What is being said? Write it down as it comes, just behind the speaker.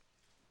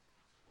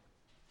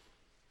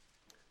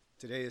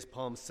Today is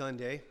Palm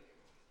Sunday.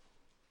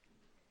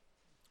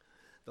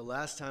 The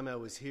last time I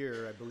was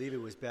here, I believe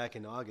it was back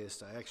in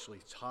August, I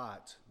actually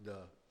taught the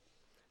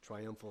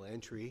triumphal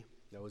entry.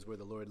 That was where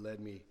the Lord led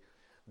me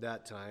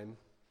that time.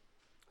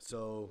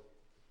 So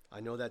I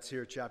know that's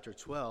here, chapter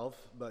 12,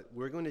 but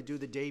we're going to do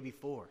the day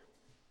before.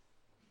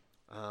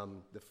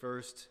 The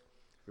first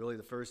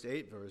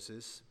 8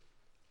 verses.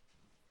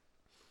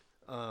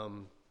 I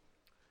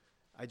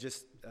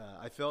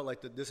felt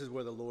like this is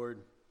where the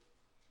Lord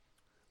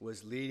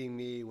was leading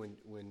me when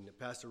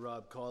Pastor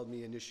Rob called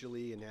me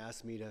initially and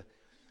asked me to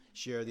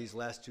share these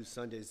last 2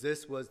 Sundays.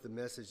 This was the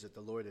message that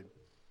the Lord had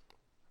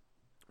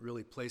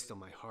really placed on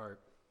my heart.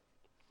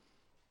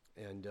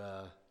 And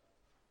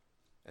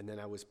then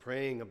I was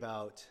praying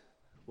about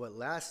what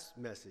last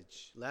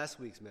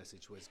week's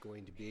message was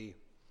going to be.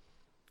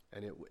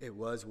 And it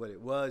was what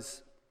it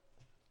was.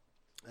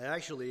 I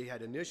actually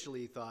had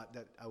initially thought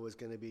that I was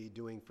going to be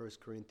doing 1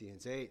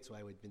 Corinthians 8, so I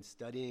had been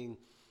studying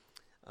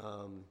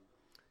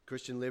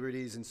Christian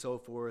liberties and so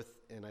forth,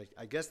 and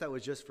I guess that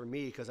was just for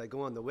me because I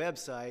go on the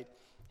website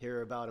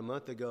here about a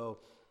month ago,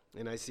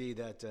 and I see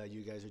that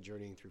you guys are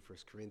journeying through 1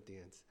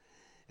 Corinthians,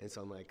 and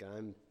so I'm like,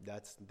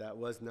 that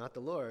was not the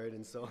Lord,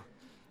 and so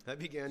I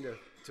began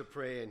to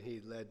pray, and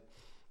He led.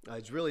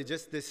 It's really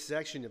just this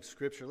section of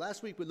Scripture.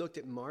 Last week we looked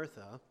at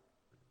Martha,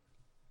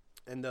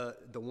 and the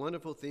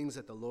wonderful things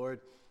that the Lord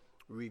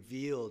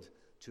revealed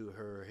to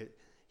her.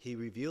 He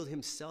revealed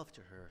Himself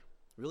to her.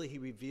 Really, He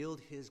revealed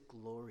His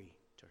glory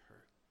to her.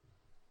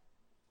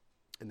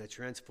 And the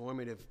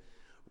transformative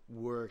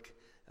work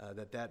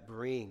that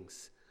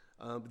brings.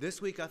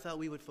 This week I thought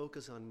we would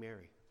focus on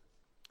Mary.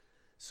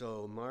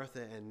 So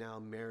Martha and now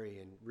Mary,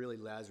 and really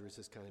Lazarus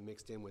is kind of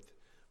mixed in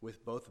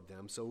with both of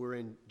them. So we're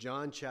in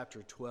John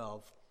chapter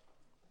 12,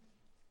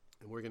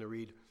 and we're going to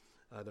read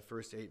the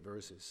first 8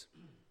 verses.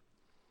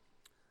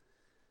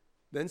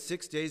 Then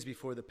 6 days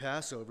before the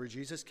Passover,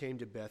 Jesus came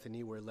to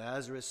Bethany where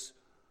Lazarus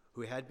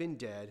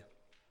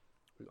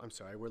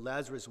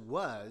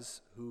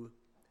was, who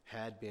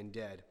had been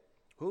dead,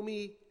 whom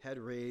He had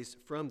raised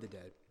from the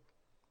dead.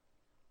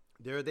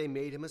 There they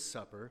made Him a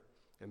supper,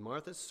 and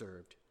Martha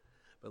served.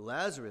 But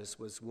Lazarus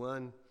was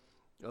one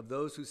of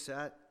those who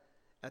sat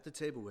at the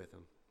table with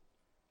Him.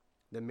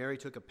 Then Mary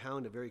took a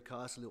pound of very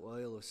costly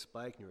oil of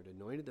spikenard,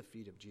 anointed the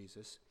feet of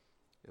Jesus,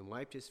 and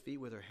wiped His feet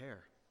with her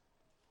hair.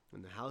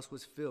 And the house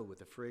was filled with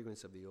the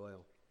fragrance of the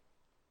oil.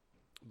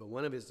 But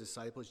one of His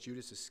disciples,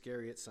 Judas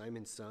Iscariot,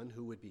 Simon's son,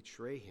 who would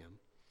betray Him,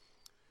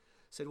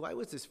 said, "Why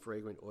was this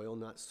fragrant oil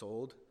not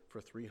sold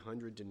for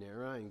 300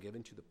 denarii and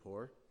given to the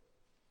poor?"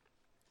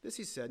 This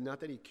He said, not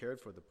that He cared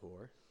for the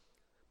poor,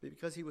 but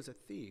because He was a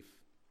thief.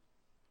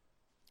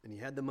 And He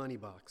had the money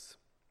box,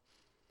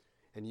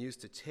 and He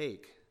used to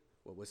take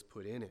what was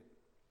put in it.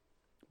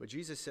 But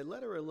Jesus said,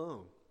 "Let her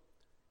alone.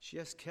 She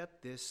has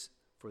kept this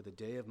for the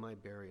day of my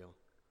burial.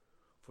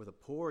 For the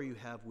poor you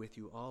have with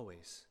you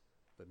always,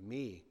 but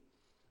me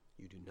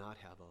you do not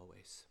have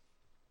always."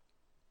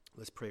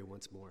 Let's pray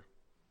once more.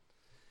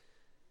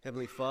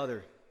 Heavenly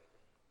Father,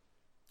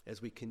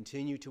 as we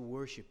continue to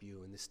worship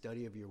You in the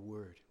study of Your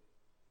word,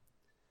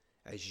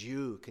 as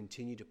You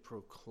continue to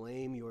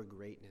proclaim Your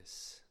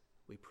greatness,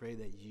 we pray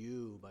that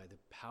You, by the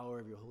power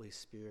of Your Holy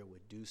Spirit,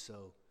 would do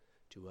so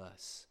to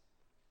us.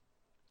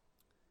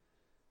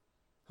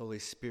 Holy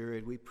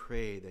Spirit, we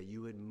pray that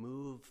You would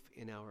move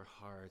in our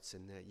hearts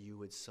and that You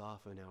would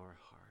soften our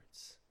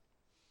hearts.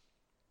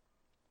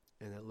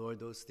 And that, Lord,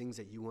 those things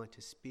that You want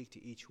to speak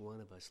to each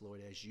one of us, Lord,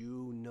 as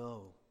You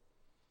know,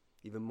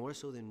 even more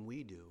so than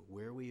we do,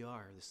 where we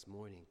are this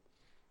morning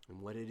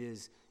and what it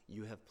is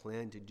You have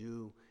planned to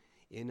do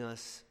in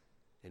us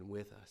and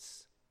with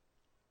us.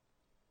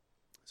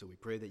 So we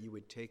pray that You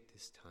would take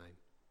this time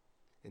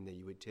and that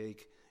You would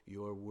take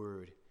Your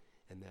word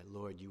and that,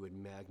 Lord, You would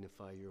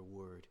magnify Your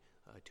word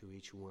to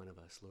each one of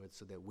us, Lord,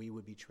 so that we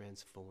would be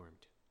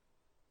transformed,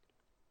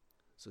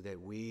 so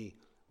that we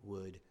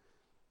would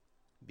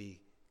be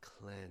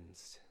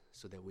cleansed,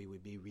 so that we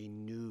would be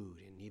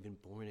renewed and even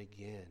born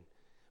again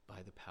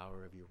by the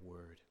power of Your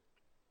word.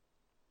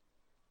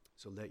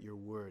 So let Your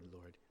word,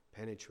 Lord,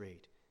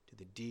 penetrate to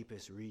the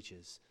deepest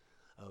reaches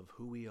of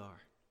who we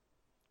are,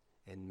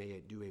 and may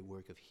it do a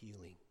work of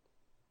healing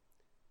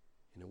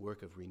and a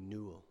work of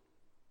renewal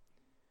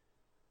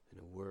and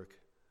a work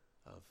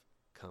of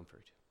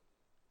comfort.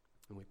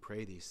 And we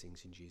pray these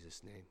things in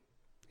Jesus' name.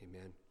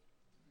 Amen.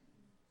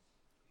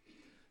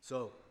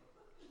 So,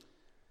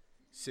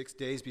 6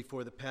 days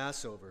before the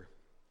Passover,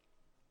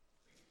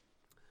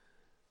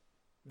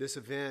 this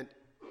event,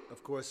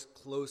 of course,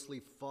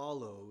 closely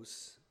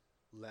follows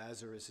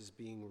Lazarus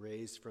being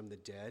raised from the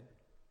dead.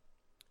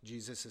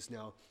 Jesus has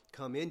now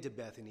come into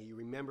Bethany. You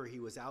remember He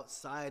was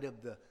outside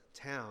of the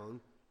town,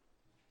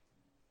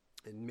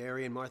 and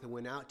Mary and Martha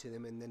went out to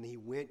them, and then He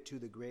went to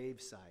the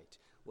gravesite.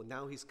 Well,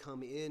 now He's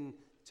come in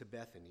to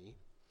Bethany,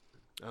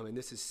 and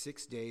this is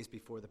 6 days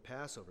before the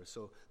Passover.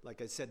 So,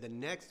 like I said, the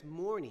next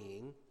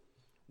morning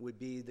would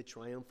be the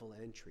triumphal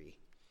entry.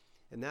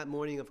 And that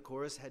morning, of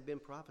course, had been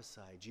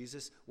prophesied.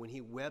 Jesus, when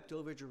He wept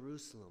over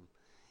Jerusalem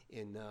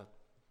in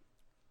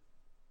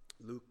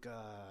Luke,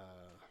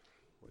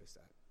 what is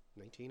that,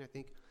 19, I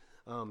think?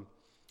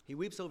 He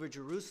weeps over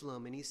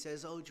Jerusalem, and he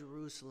says, "Oh,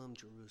 Jerusalem,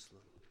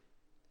 Jerusalem,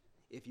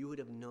 if you would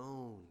have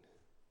known,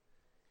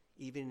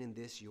 even in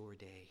this your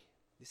day."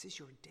 This is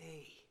your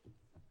day.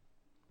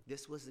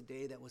 This was the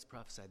day that was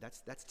prophesied.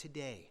 That's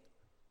today.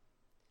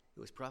 It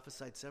was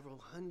prophesied several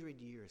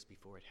hundred years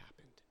before it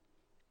happened.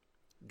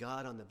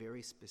 God on the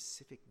very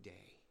specific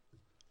day.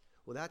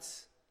 Well,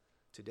 that's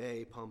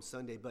today, Palm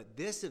Sunday, but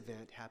this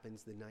event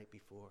happens the night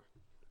before.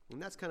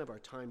 And that's kind of our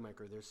time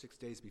marker. There's 6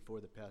 days before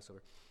the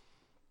Passover.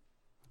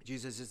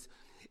 Jesus is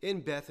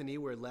in Bethany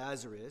where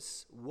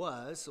Lazarus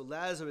was. So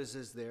Lazarus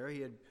is there.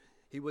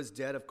 He was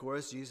dead, of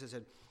course. Jesus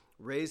had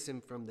raised him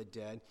from the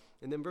dead.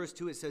 And then verse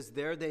 2, it says,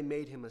 there they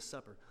made him a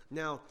supper.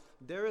 Now,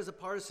 there is a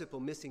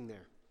participle missing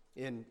there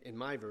in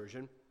my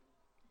version.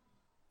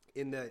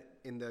 In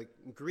the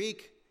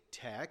Greek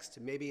text,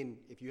 maybe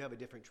if you have a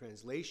different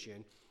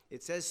translation,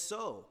 it says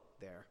so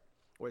there,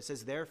 or it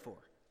says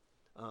therefore.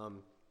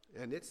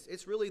 And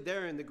it's really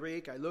there in the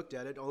Greek. I looked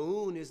at it.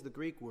 Oun is the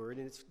Greek word,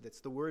 and it's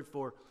the word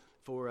for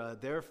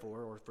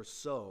therefore, or for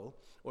so,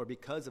 or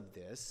because of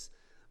this.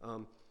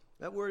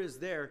 That word is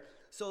there.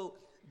 So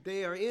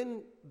they are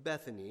in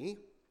Bethany,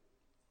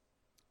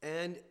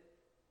 and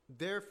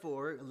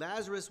therefore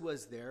Lazarus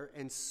was there,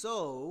 and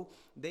so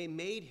they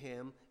made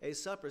him a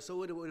supper.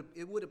 So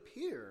it would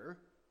appear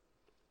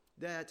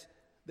that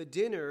the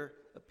dinner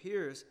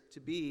appears to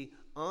be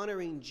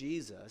honoring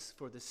Jesus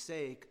for the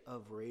sake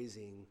of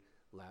raising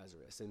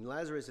Lazarus. And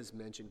Lazarus is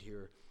mentioned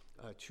here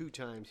 2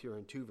 times here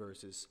in 2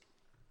 verses.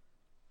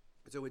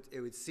 So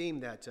it would seem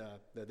that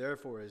the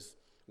therefore is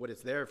what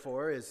it's there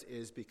for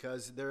is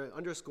because they're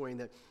underscoring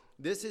that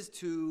this is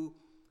to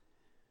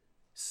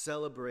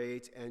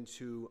celebrate and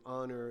to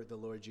honor the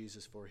Lord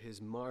Jesus for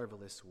his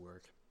marvelous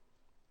work.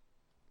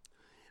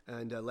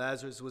 And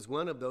Lazarus was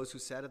one of those who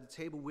sat at the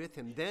table with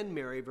him. Then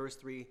Mary, verse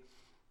 3,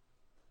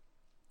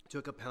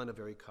 took a pound of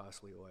very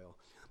costly oil.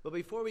 But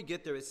before we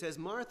get there, it says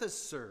Martha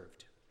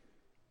served.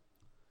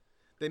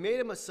 They made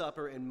him a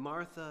supper, and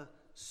Martha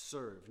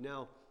served.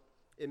 Now,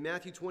 in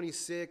Matthew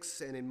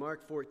 26 and in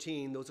Mark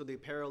 14, those are the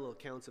parallel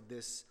accounts of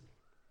this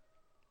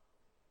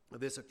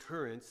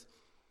occurrence.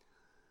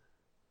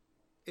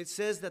 It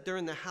says that they're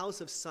in the house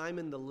of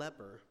Simon the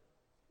leper.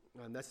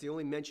 That's the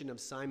only mention of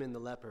Simon the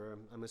leper.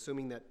 I'm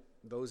assuming that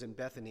those in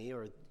Bethany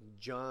or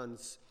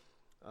John's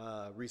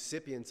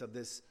recipients of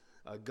this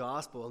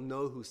gospel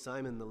know who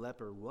Simon the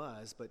leper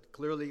was, but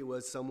clearly it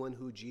was someone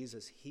who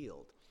Jesus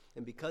healed.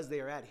 And because they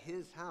are at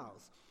his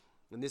house,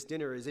 and this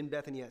dinner is in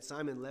Bethany at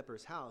Simon the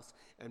leper's house,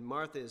 and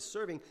Martha is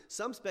serving,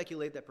 some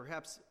speculate that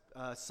perhaps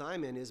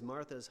Simon is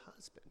Martha's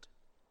husband.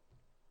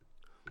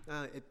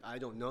 I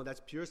don't know.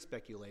 That's pure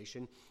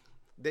speculation.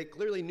 They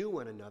clearly knew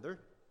one another,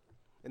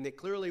 and they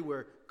clearly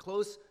were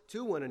close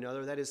to one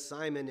another. That is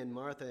Simon and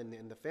Martha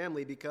and the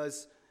family,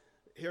 because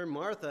here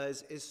Martha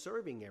is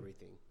serving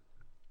everything.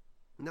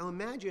 Now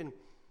imagine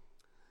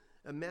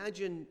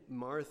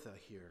Martha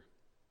here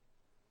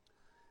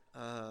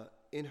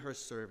in her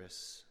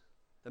service.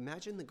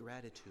 Imagine the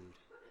gratitude.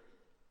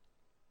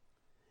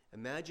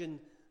 Imagine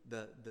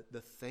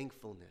the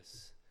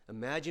thankfulness.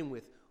 Imagine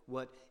with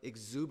what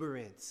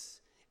exuberance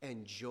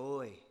and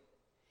joy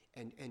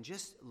and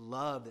just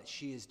love that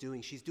she is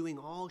doing. She's doing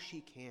all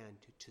she can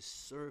to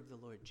serve the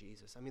Lord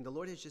Jesus. I mean, the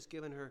Lord has just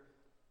given her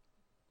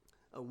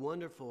a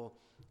wonderful,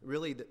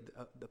 really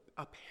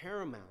a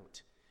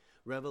paramount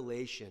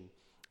revelation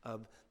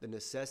of the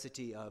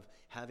necessity of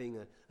having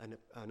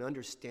an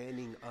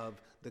understanding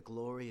of the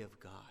glory of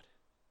God.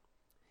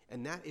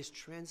 And that is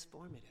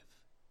transformative.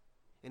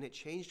 And it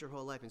changed her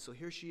whole life. And so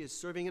here she is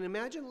serving. And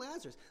imagine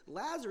Lazarus.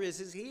 Lazarus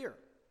is here.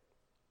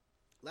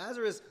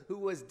 Lazarus, who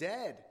was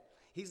dead,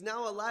 he's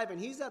now alive and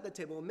he's at the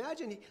table.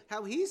 Imagine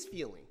how he's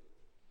feeling.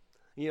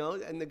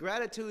 And the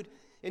gratitude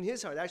in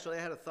his heart. Actually,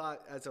 I had a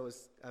thought as I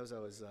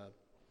was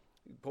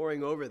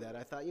poring over that.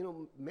 I thought,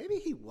 maybe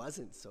he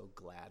wasn't so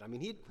glad. I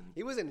mean,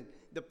 he was in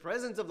the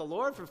presence of the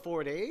Lord for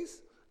 4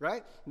 days,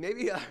 right?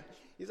 Maybe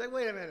he's like,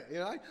 wait a minute,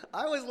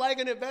 I was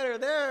liking it better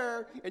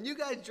there, and you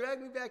guys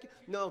dragged me back.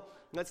 No,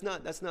 that's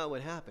not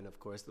what happened. Of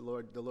course, the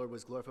Lord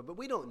was glorified, but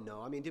we don't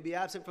know. I mean, to be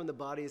absent from the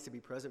body is to be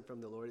present from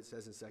the Lord. It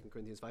says in 2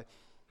 Corinthians 5.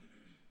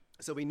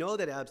 So we know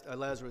that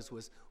Lazarus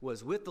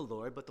was with the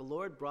Lord, but the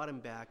Lord brought him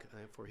back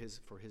for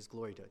his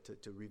glory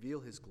to reveal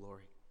his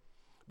glory.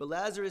 But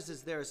Lazarus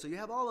is there, so you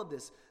have all of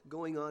this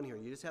going on here.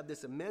 You just have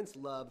this immense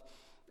love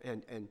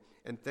and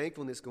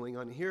thankfulness going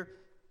on. Here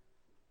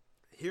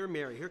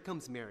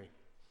comes Mary.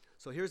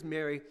 So here's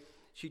Mary.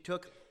 She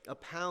took a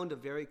pound of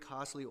very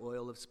costly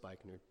oil of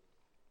spikenard.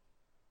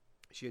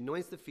 She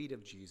anoints the feet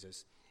of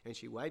Jesus, and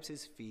she wipes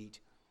his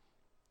feet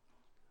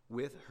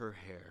with her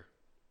hair.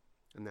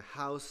 And the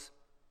house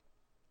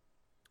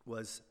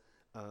was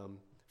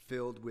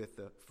filled with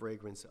the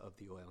fragrance of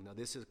the oil. Now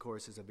this, of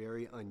course, is a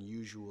very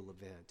unusual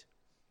event.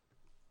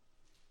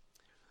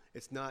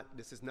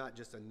 This is not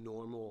just a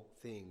normal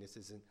thing. This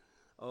isn't,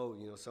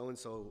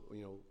 so-and-so,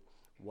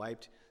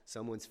 wiped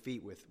someone's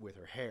feet with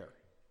her hair.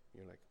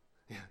 You're like,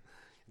 yeah.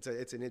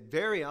 It's a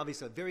very,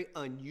 obviously, a very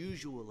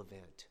unusual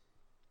event.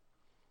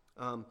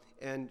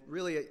 And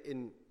really,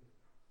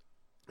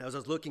 as I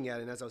was looking at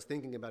it and as I was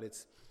thinking about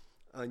its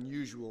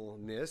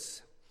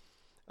unusualness,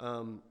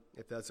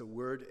 if that's a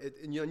word,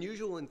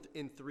 unusual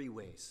in three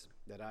ways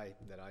that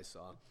I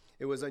saw.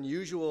 It was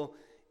unusual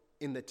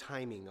in the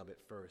timing of it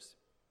first.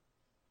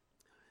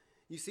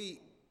 You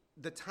see,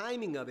 the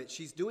timing of it,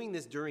 she's doing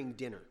this during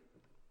dinner.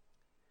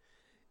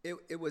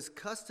 It was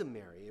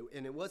customary,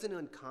 and it wasn't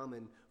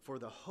uncommon for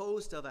the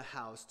host of a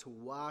house to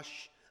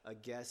wash a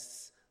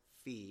guest's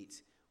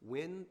feet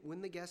when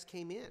the guest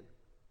came in.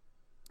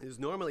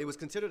 It was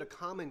considered a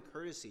common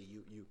courtesy.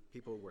 You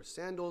people wore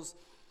sandals,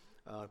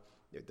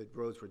 the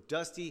roads were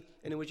dusty,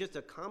 and it was just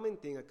a common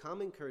thing, a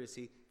common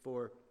courtesy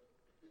for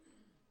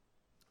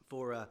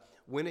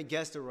when a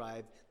guest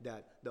arrived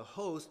that the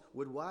host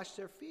would wash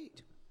their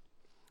feet.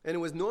 And it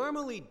was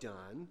normally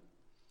done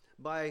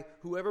by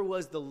whoever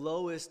was the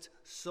lowest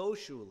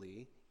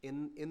socially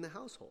in the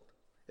household.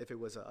 If it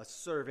was a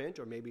servant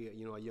or maybe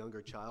a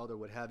younger child or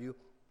what have you,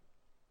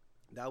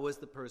 that was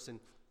the person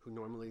who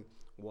normally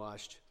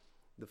washed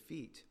the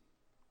feet.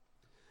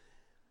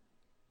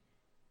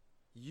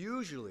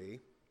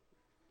 Usually,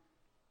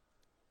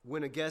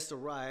 when a guest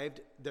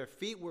arrived, their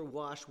feet were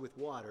washed with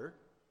water,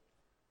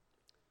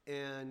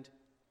 and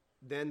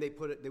then they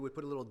would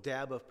put a little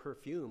dab of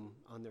perfume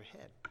on their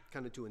head,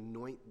 kind of to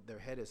anoint their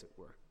head, as it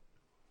were.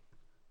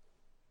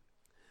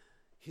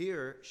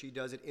 Here, she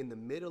does it in the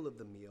middle of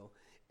the meal,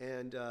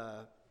 and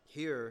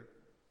here,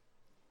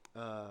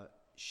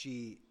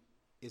 she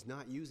is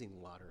not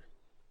using water.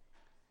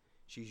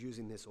 She's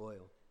using this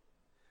oil.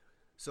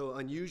 So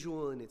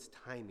unusual in its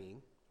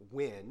timing,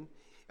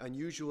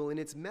 unusual in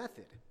its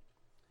method.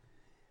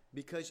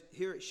 Because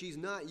here, she's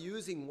not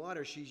using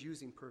water, she's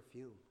using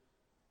perfume.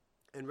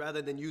 And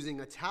rather than using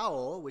a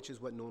towel, which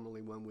is what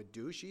normally one would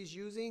do, she's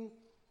using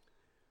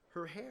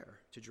her hair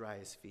to dry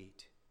his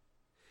feet.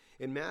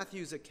 In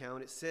Matthew's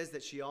account, it says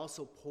that she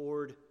also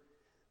poured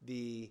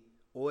the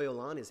oil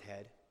on his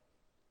head.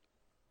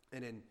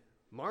 And in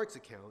Mark's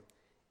account,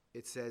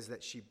 it says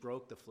that she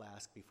broke the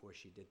flask before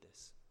she did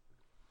this.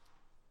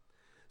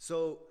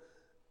 So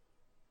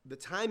the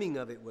timing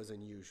of it was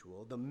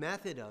unusual. The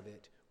method of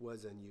it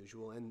was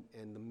unusual. And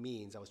the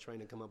means, I was trying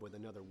to come up with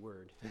another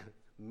word.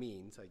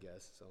 Means, I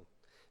guess. So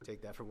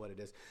take that for what it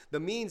is. The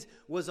means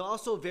was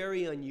also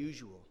very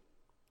unusual.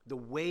 The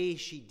way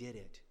she did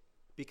it.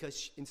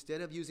 Because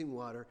instead of using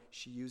water,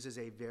 she uses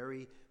a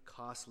very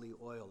costly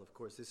oil. Of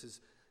course,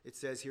 it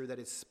says here that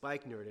it's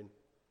spikenard. And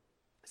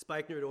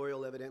spikenard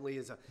oil evidently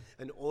is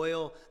an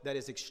oil that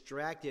is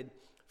extracted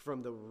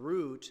from the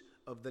root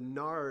of the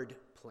nard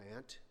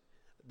plant.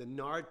 The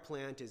nard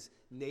plant is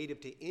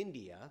native to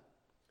India.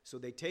 So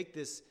they take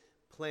this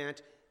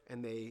plant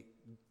and they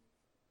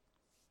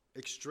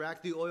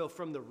extract the oil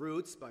from the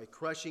roots by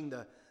crushing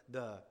the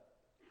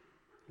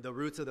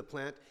roots of the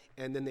plant,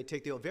 and then they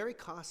take the oil. Very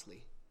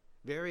costly,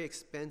 very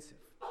expensive.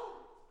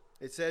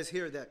 It says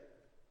here that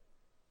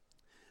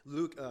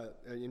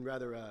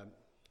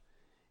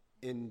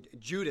in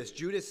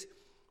Judas,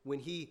 when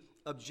he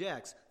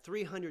objects,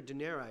 300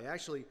 denarii.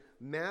 Actually,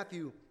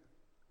 Matthew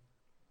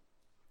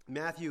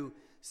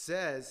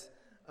says,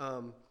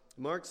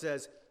 Mark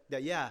says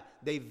that,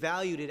 they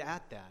valued it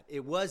at that.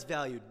 It was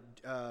valued.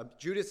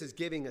 Judas is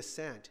giving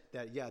assent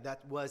that,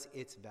 that was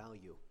its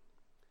value.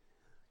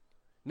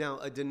 Now,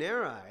 a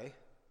denarii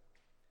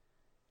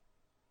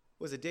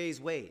was a day's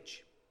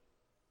wage.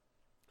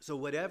 So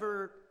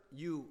whatever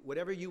you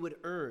would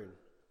earn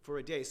for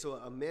a day. So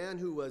a man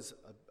who was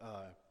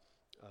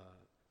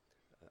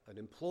an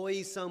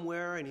employee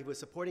somewhere and he was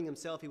supporting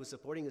himself, he was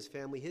supporting his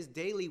family, his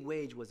daily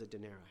wage was a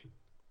denarii.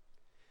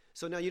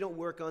 So now you don't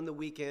work on the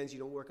weekends, you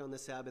don't work on the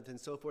Sabbath and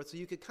so forth. So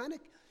you could kind of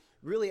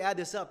really add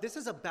this up. This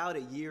is about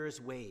a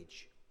year's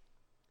wage.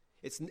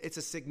 It's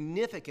a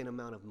significant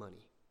amount of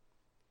money.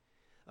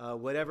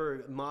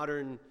 Whatever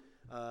modern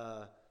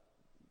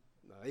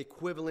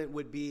equivalent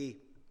would be,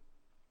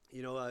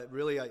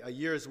 really a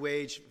year's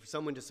wage for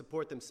someone to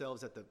support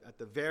themselves at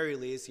the very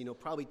least,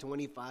 probably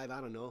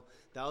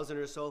 25,000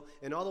 or so,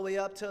 and all the way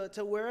up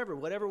to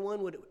whatever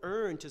one would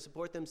earn to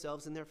support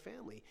themselves and their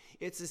family.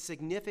 It's a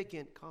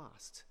significant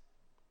cost.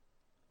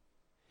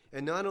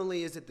 And not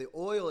only is it the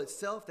oil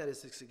itself that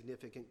is a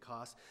significant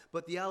cost,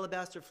 but the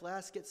alabaster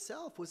flask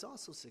itself was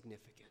also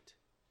significant.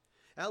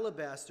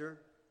 Alabaster,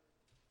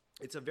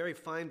 it's a very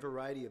fine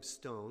variety of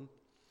stone.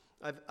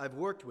 I've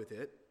worked with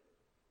it.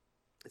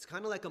 It's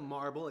kind of like a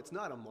marble. It's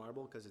not a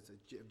marble because it's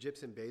a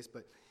gypsum base,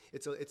 but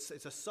it's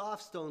a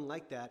soft stone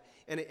like that,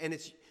 and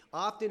it's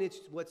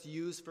what's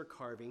used for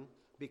carving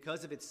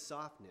because of its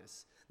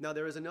softness. Now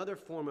there is another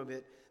form of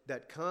it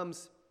that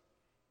comes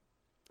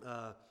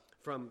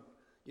from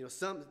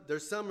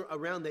there's some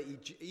around the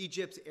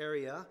Egypt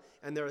area,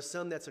 and there are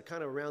some that's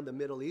kind of around the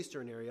Middle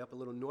Eastern area, up a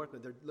little north,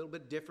 but they're a little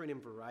bit different in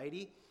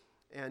variety,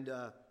 and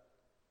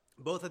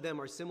both of them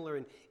are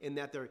similar in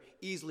that they're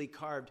easily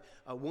carved.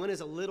 One is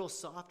a little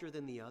softer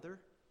than the other,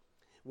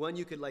 One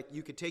you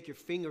could take your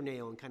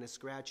fingernail and kind of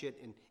scratch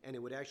it, and it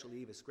would actually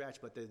leave a scratch.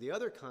 But the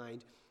other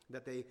kind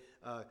that they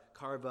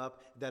carve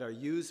up that are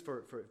used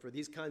for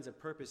these kinds of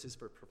purposes,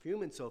 for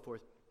perfume and so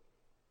forth,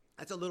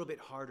 that's a little bit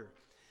harder.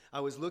 I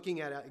was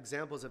looking at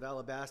examples of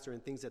alabaster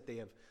and things that they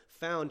have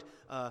found.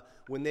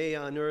 When they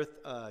unearthed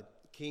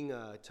King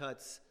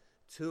Tut's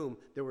tomb,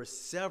 there were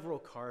several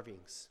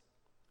carvings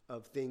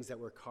of things that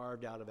were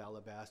carved out of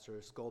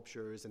alabaster,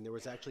 sculptures, and there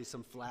was actually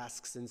some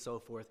flasks and so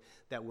forth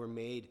that were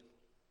made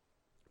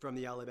from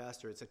the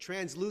alabaster. It's a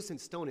translucent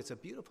stone. It's a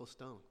beautiful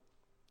stone.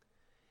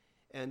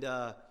 And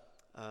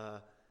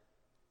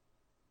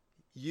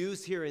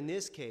used here in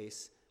this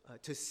case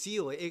to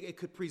seal. It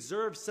could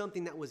preserve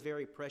something that was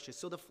very precious.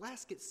 So the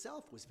flask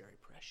itself was very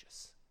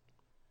precious.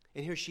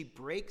 And here she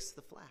breaks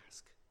the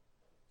flask.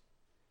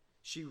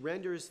 She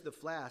renders the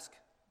flask.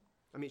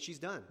 She's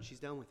done. She's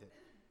done with it.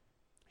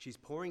 She's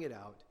pouring it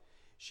out.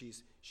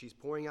 She's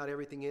pouring out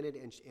everything in it,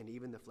 and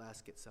even the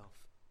flask itself.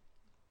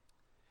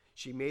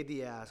 She made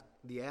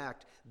the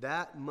act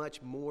that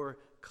much more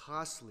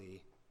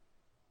costly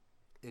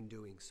in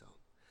doing so.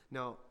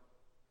 Now,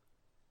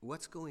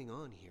 what's going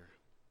on here?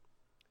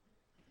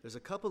 There's a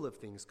couple of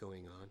things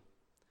going on.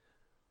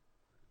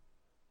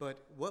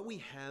 But what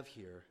we have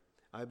here,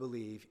 I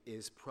believe,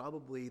 is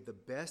probably the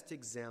best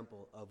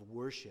example of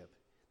worship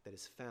that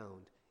is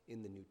found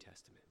in the New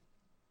Testament.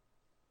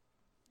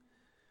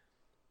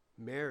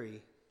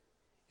 Mary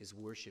is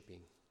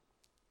worshiping.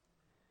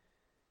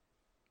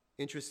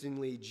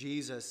 Interestingly,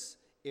 Jesus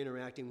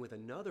interacting with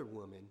another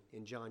woman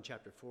in John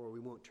chapter 4, we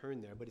won't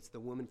turn there, but it's the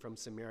woman from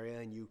Samaria,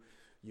 and you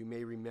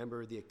may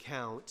remember the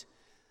account.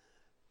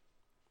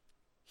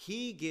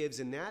 He gives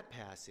in that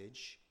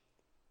passage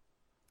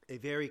a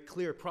very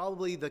clear,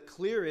 probably the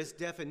clearest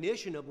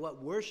definition of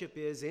what worship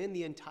is in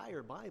the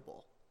entire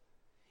Bible.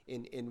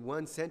 In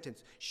one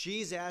sentence,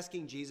 she's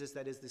asking Jesus,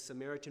 that is the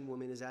Samaritan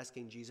woman is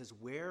asking Jesus,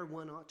 where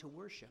one ought to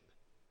worship.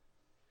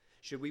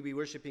 Should we be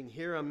worshiping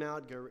here on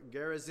Mount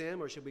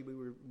Gerizim, or should we be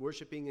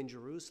worshiping in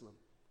Jerusalem?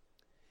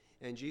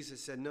 And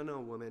Jesus said, no,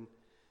 woman,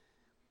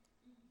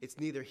 it's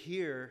neither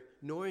here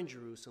nor in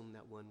Jerusalem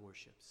that one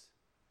worships.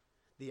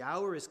 The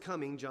hour is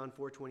coming, John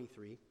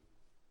 4:23.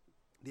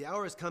 The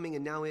hour is coming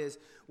and now is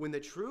when the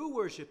true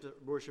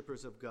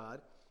worshipers of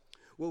God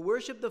will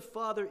worship the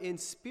Father in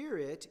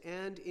spirit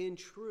and in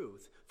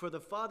truth, for the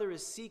Father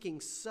is seeking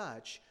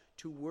such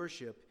to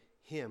worship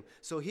him.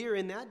 So here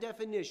in that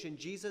definition,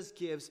 Jesus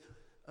gives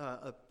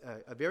a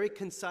very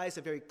concise,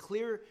 a very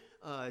clear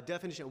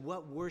definition of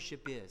what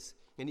worship is.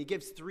 And he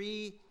gives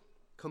three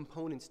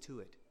components to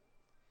it.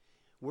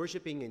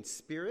 Worshiping in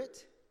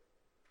spirit,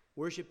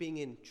 worshiping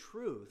in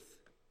truth,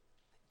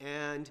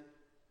 and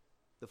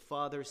the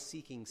Father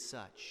seeking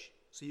such.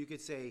 So you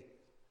could say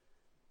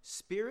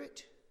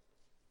spirit,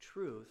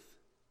 truth,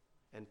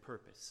 and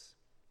purpose.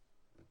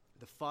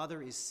 The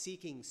Father is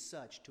seeking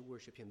such to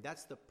worship him.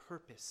 That's the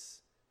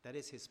purpose. That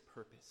is his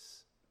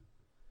purpose.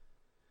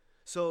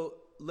 So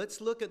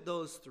let's look at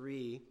those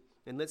three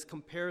and let's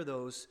compare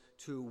those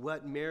to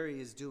what Mary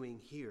is doing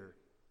here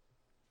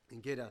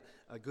and get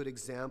a good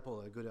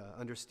example, a good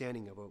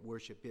understanding of what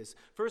worship is.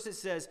 First it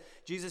says,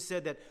 Jesus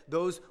said that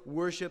those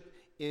worship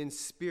in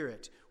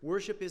spirit.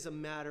 Worship is a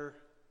matter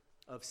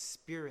of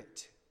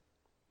spirit.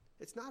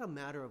 It's not a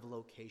matter of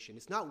location.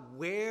 It's not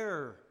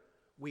where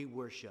we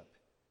worship,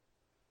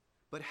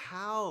 but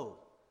how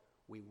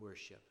we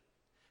worship.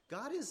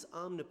 God is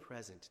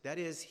omnipresent. That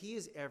is, he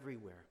is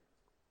everywhere.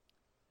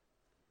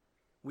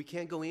 We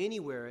can't go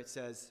anywhere, it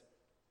says,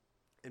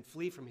 and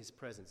flee from his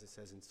presence, it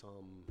says in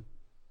Psalm,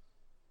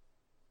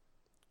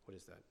 what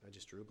is that? I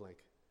just drew a blank.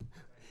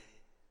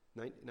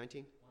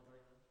 19?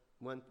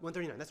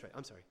 139, that's right.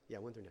 I'm sorry. Yeah,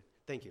 139.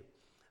 Thank you.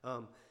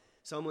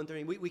 Psalm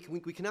 139,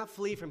 we cannot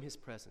flee from his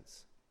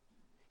presence.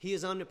 He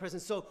is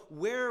omnipresent. So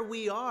where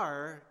we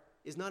are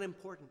is not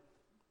important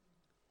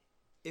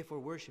if we're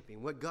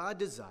worshiping. What God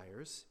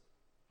desires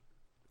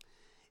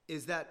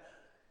is that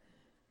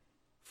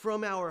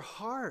from our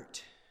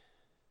heart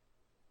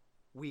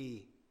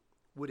we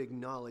would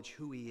acknowledge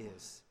who he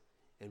is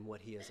and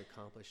what he has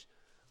accomplished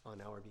on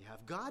our behalf.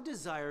 God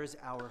desires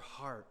our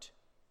heart.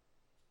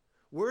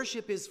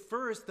 Worship is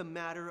first the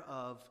matter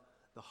of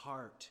the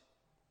heart.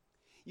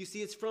 You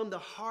see, it's from the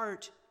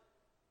heart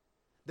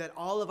that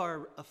all of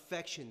our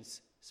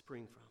affections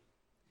spring from.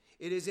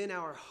 It is in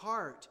our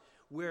heart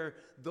where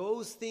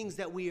those things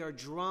that we are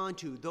drawn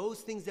to,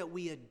 those things that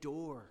we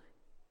adore,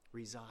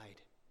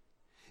 reside.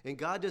 And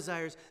God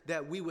desires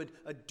that we would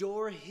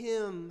adore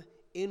him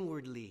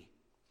inwardly,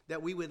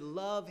 that we would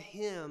love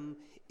him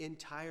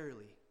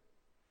entirely.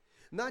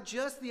 Not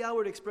just the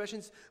outward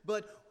expressions,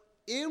 but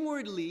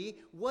inwardly,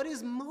 what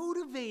is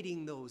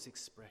motivating those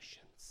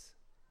expressions?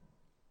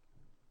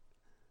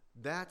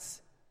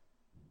 That's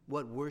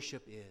what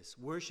worship is.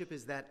 Worship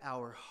is that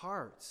our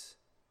hearts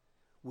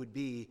would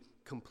be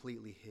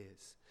completely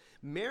his.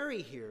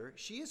 Mary here,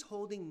 she is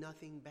holding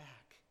nothing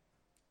back.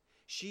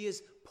 She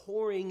is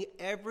pouring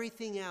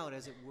everything out,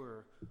 as it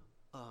were,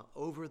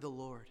 over the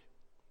Lord.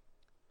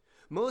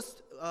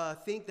 Most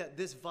think that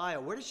this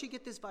vial, where does she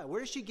get this vial? Where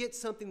does she get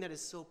something that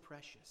is so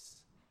precious?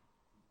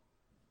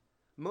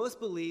 Most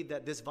believe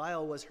that this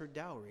vial was her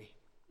dowry,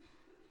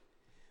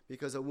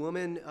 because a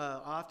woman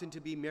often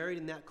to be married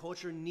in that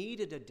culture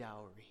needed a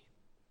dowry,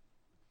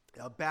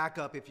 a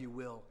backup, if you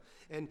will.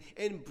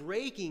 And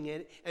breaking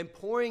it and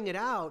pouring it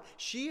out,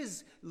 she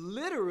is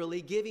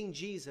literally giving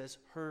Jesus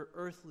her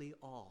earthly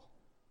all.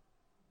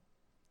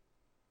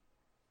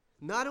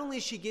 Not only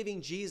is she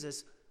giving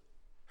Jesus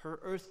her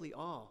earthly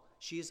all,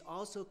 she is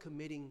also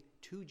committing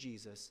to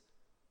Jesus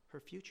her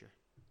future.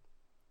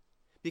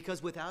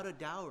 Because without a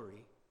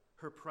dowry,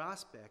 her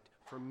prospect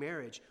for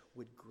marriage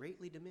would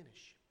greatly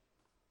diminish.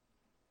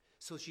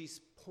 So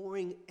she's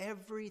pouring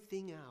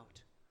everything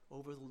out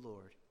over the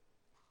Lord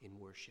in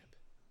worship.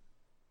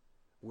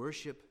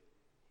 Worship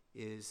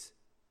is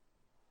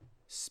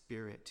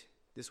spirit.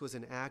 This was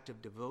an act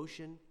of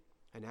devotion,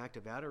 an act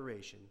of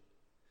adoration,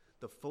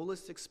 the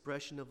fullest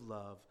expression of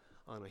love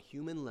on a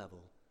human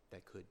level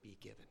that could be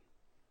given.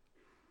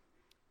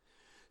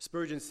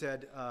 Spurgeon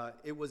said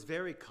it was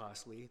very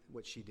costly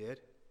what she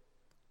did,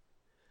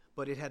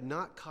 but it had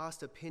not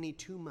cost a penny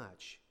too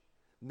much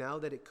now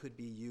that it could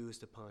be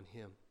used upon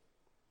him.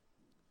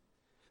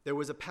 There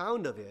was a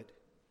pound of it,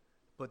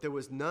 but there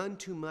was none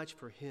too much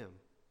for him.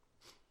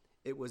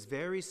 It was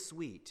very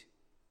sweet,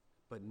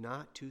 but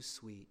not too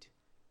sweet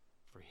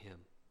for him.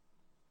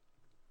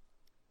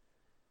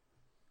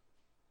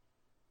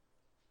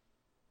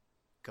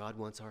 God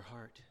wants our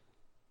heart.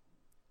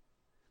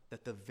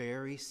 That the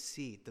very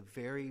seat, the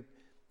very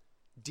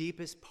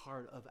deepest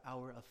part of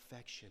our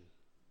affection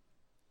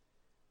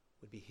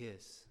would be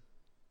his.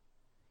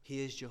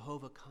 He is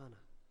Jehovah Kana.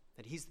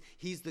 That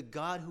he's the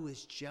God who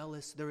is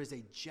jealous. There is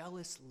a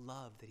jealous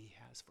love that he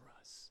has for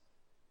us.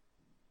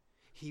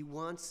 He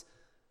wants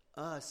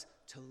us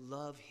to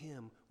love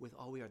him with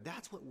all we are.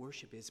 That's what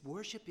worship is.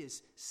 Worship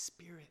is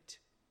spirit.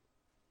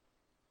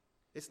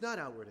 It's not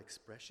outward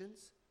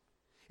expressions.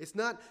 It's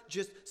not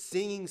just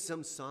singing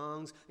some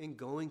songs and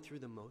going through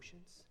the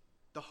motions.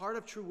 The heart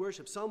of true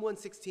worship, Psalm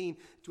 116,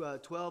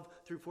 12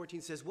 through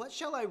 14 says, "What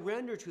shall I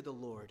render to the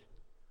Lord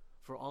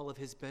for all of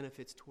his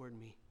benefits toward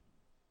me?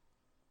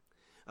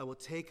 I will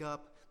take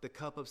up the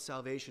cup of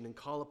salvation and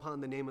call upon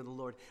the name of the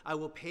Lord. I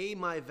will pay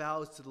my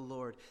vows to the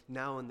Lord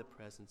now in the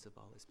presence of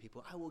all his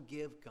people. I will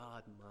give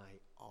God my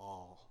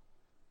all."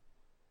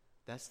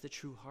 That's the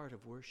true heart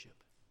of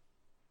worship.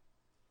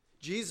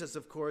 Jesus,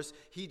 of course,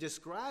 he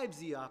describes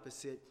the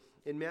opposite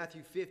in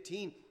Matthew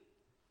 15,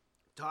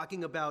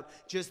 talking about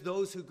just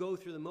those who go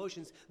through the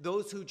motions,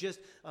 those who just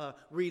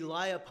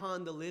rely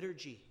upon the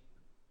liturgy.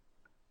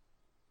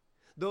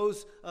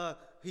 Those,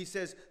 he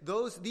says,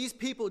 these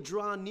people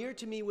draw near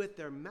to me with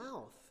their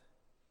mouth,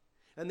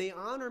 and they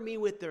honor me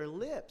with their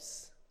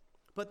lips,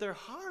 but their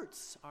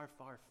hearts are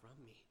far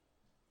from me.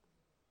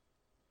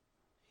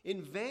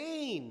 In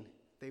vain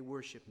they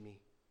worship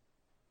me,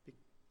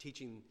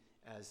 teaching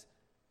as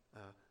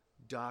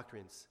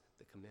doctrines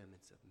the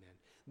commandments of men.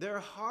 Their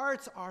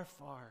hearts are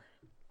far.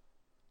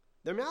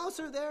 Their mouths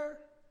are there,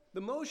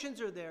 the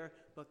motions are there,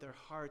 but their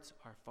hearts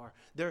are far.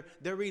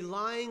 They're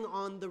relying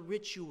on the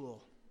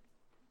ritual.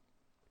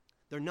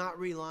 They're not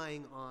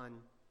relying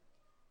on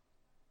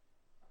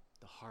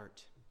the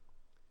heart.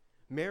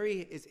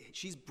 Mary,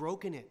 she's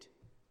broken it.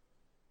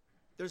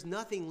 There's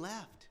nothing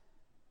left.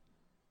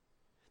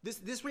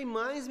 This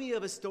reminds me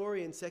of a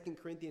story in 2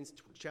 Corinthians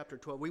chapter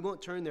 12. We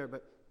won't turn there,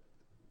 but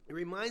it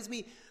reminds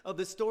me of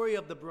the story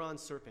of the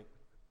bronze serpent.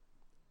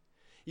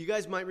 You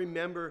guys might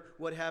remember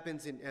what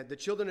happens in the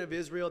children of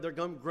Israel. They're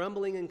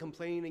grumbling and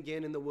complaining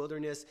again in the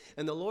wilderness,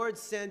 and the Lord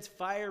sends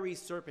fiery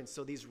serpents.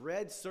 So these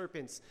red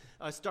serpents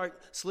start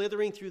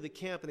slithering through the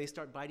camp, and they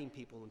start biting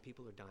people, and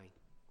people are dying.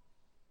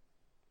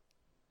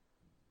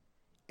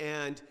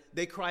 And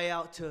they cry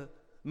out to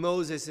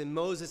Moses, and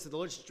the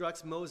Lord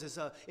instructs Moses,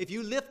 if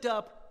you lift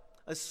up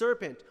a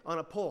serpent on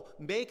a pole,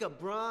 make a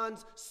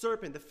bronze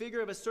serpent, the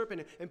figure of a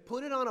serpent, and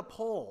put it on a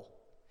pole.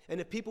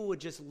 And if people would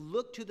just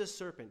look to the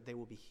serpent, they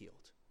will be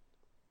healed.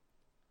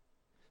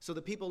 So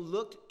the people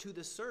looked to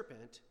the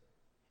serpent,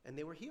 and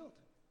they were healed.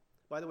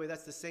 By the way,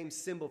 that's the same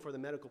symbol for the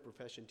medical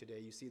profession today.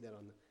 You see that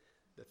on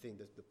the thing,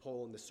 the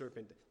pole and the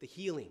serpent, the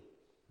healing,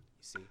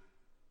 you see.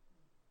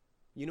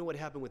 You know what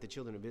happened with the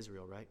children of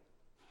Israel, right?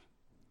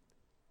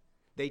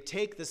 They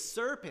take the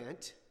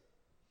serpent,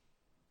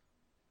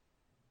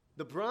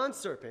 the bronze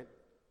serpent,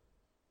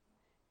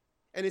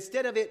 and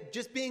instead of it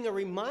just being a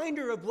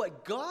reminder of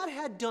what God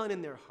had done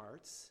in their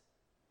hearts,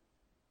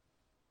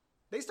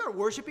 they start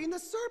worshiping the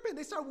serpent.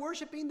 They start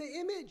worshiping the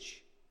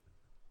image.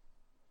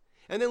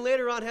 And then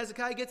later on,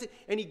 Hezekiah gets it,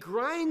 and he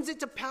grinds it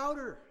to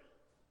powder.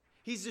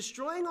 He's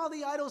destroying all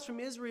the idols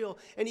from Israel,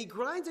 and he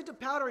grinds it to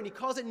powder, and he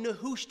calls it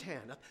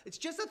Nehushtan. It's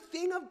just a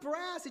thing of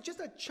brass. It's just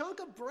a chunk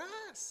of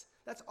brass.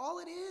 That's all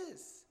it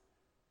is.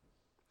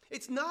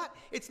 It's not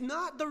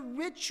the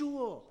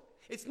ritual.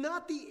 It's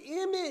not the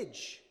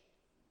image.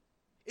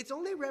 It's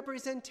only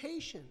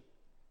representation.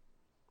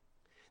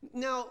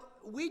 Now,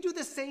 we do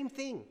the same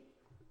thing.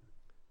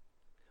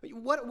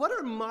 What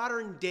are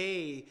modern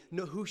day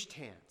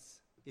Nehushtans?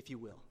 if you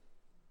will.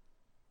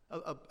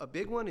 A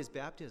big one is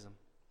baptism.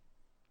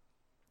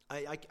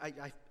 I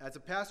as a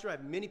pastor, I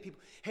have many people,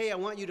 hey, I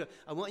want you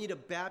to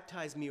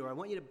baptize me, or I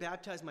want you to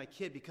baptize my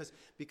kid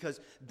because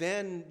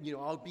then,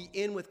 I'll be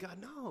in with God.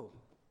 No.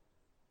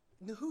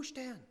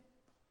 Nehushtan.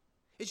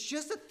 It's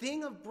just a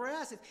thing of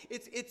brass.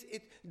 It's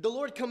the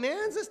Lord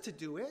commands us to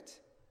do it.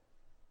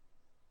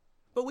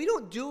 But we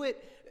don't do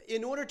it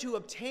in order to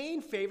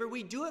obtain favor.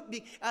 We do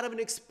it out of an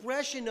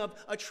expression of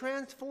a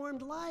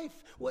transformed life.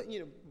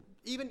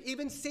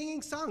 Even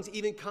singing songs,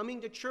 even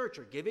coming to church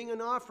or giving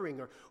an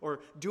offering or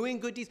doing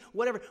good deeds,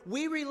 whatever.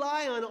 We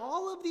rely on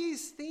all of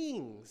these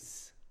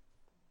things.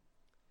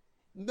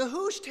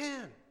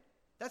 Nehushtan.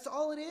 That's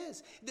all it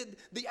is.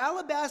 The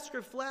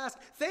alabaster flask,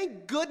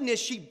 thank goodness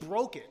she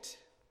broke it.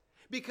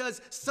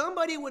 Because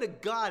somebody would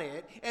have got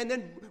it and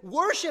then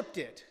worshipped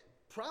it.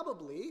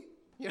 Probably.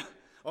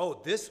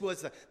 Oh, this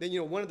was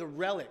one of the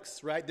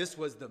relics, right? This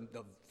was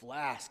the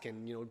flask,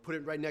 and put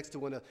it right next to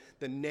one of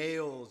the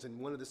nails and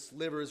one of the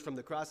slivers from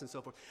the cross and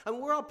so forth. I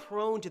mean, we're all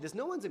prone to this.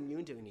 No one's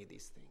immune to any of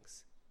these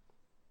things.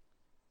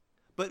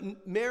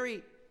 But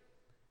Mary,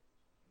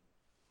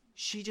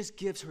 she just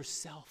gives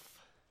herself.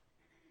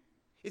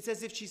 It's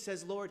as if she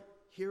says, Lord,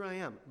 here I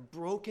am,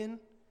 broken,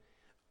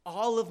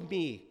 all of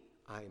me,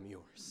 I am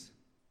yours.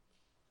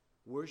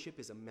 Worship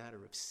is a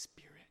matter of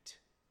spirit.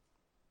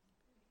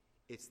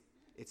 It's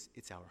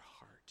our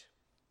heart.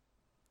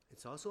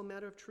 It's also a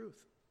matter of truth.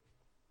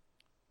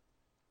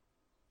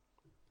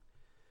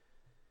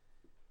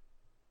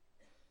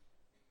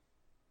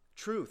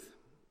 Truth.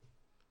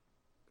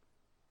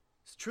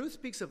 Truth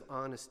speaks of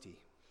honesty.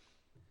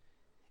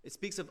 It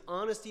speaks of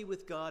honesty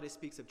with God. It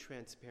speaks of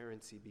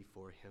transparency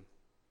before Him.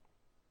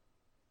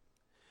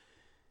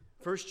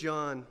 1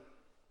 John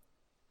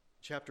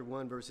chapter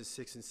 1, verses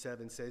 6 and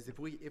 7 says, if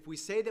we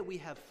say that we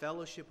have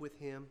fellowship with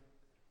Him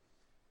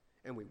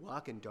and we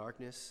walk in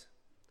darkness,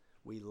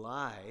 we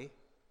lie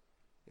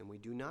and we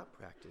do not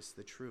practice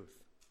the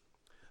truth.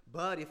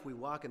 But if we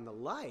walk in the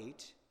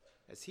light,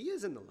 as He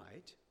is in the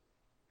light,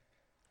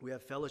 we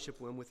have fellowship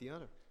one with the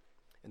other.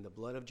 And the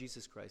blood of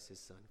Jesus Christ, His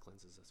Son,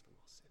 cleanses us from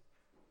all sin.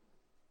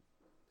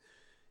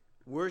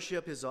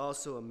 Worship is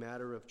also a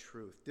matter of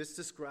truth. This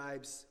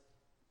describes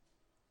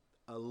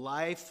a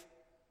life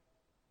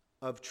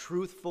of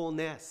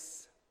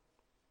truthfulness.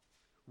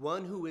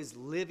 One who is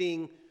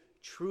living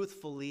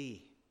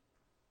truthfully.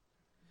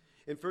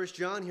 In 1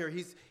 John here,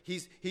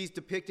 he's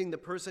depicting the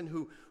person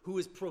who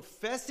is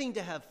professing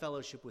to have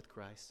fellowship with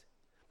Christ,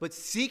 but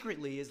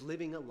secretly is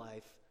living a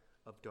life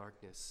of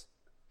darkness.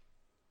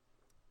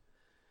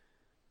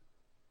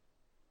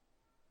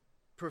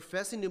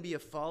 Professing to be a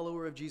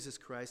follower of Jesus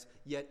Christ,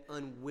 yet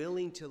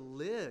unwilling to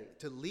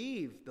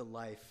leave the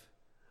life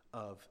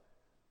of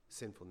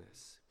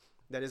sinfulness.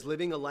 That is,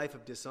 living a life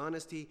of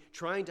dishonesty,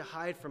 trying to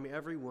hide from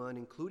everyone,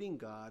 including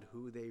God,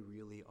 who they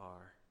really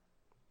are.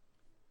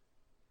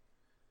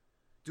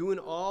 Doing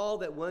all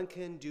that one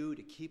can do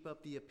to keep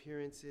up the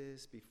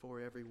appearances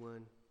before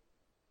everyone,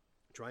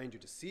 trying to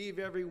deceive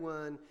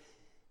everyone,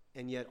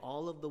 and yet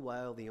all of the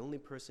while, the only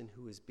person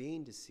who is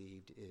being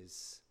deceived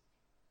is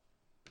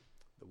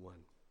the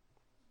one.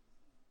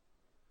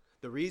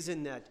 The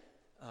reason that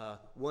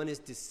one is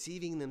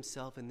deceiving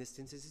themselves in this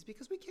instance is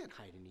because we can't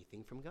hide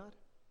anything from God.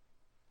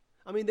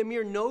 I mean, the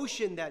mere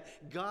notion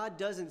that God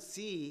doesn't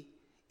see,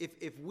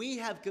 if we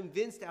have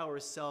convinced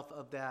ourselves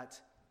of that,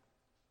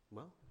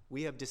 well,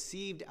 we have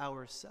deceived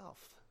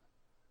ourselves.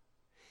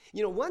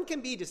 One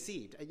can be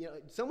deceived.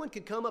 Someone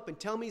could come up and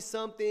tell me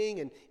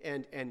something,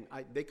 and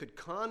they could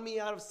con me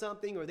out of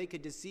something, or they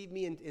could deceive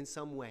me in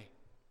some way.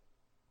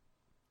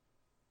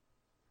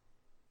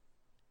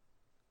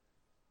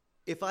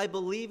 If I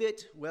believe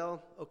it,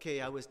 well,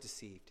 okay, I was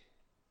deceived.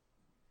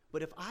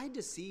 But if I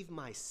deceive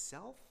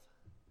myself,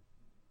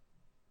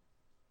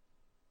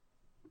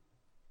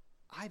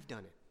 I've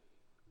done it.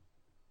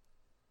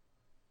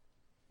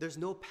 There is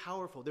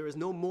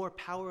no more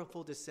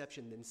powerful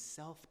deception than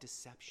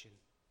self-deception.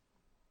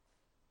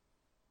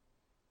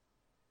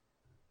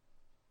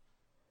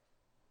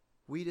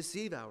 We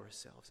deceive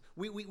ourselves.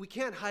 We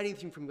can't hide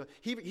anything from God.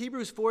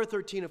 Hebrews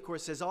 4:13, of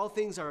course, says all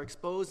things are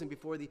exposed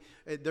and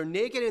they're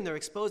naked and they're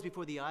exposed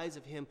before the eyes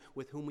of Him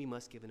with whom we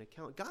must give an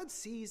account. God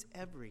sees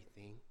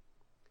everything.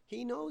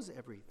 He knows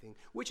everything,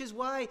 which is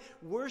why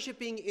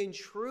worshiping in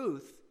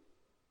truth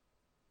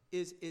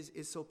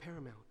is so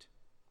paramount.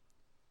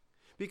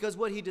 Because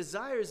what He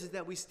desires is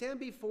that we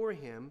stand before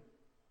Him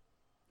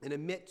and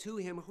admit to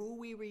Him who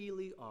we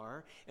really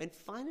are and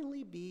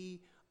finally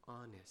be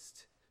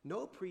honest.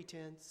 No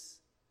pretense,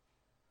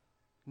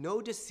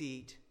 no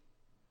deceit,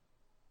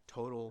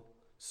 total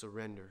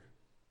surrender.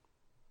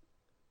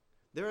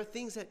 There are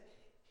things that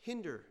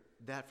hinder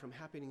that from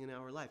happening in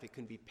our life. It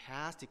can be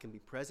past, it can be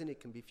present,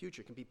 it can be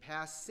future, it can be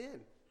past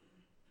sin.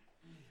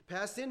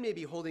 Past sin may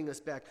be holding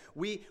us back.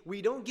 We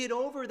don't get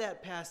over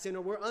that past sin,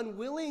 or we're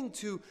unwilling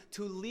to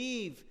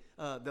leave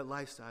the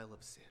lifestyle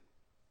of sin.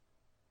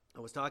 I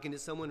was talking to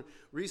someone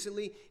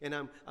recently,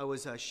 and I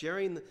was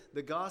sharing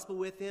the gospel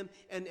with him,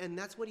 and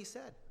that's what he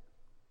said.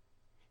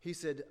 He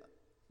said,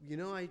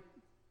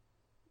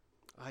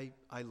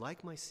 I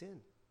like my sin.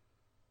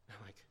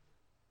 I'm like,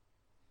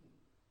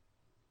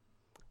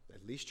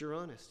 at least you're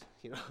honest,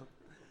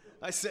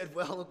 I said,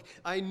 well,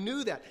 I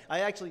knew that.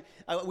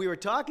 We were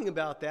talking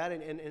about that,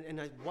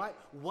 and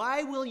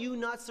why will you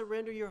not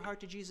surrender your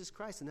heart to Jesus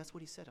Christ? And that's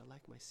what he said, I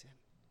like my sin.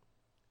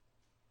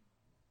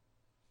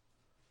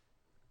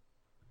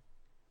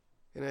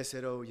 And I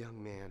said, oh,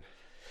 young man,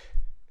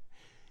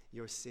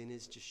 your sin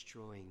is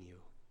destroying you.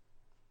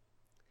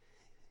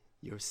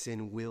 Your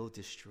sin will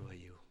destroy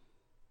you.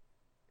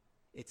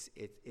 It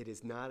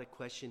is not a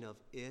question of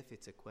if,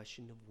 it's a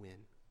question of when.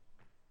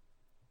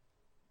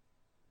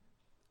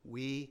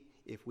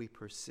 If we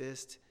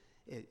persist,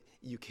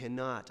 you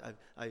cannot.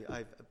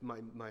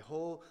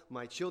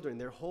 My children,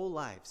 their whole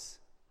lives,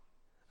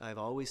 I've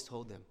always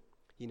told them,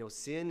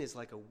 sin is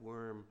like a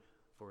worm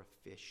for a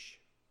fish.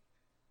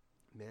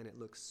 Man, it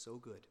looks so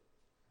good.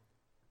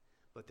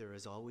 But there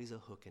is always a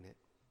hook in it.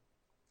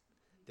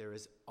 There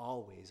is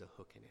always a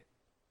hook in it.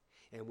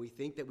 And we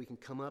think that we can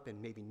come up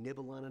and maybe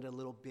nibble on it a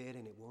little bit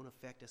and it won't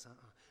affect us.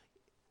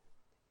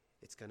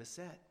 It's going to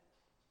set.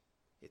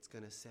 It's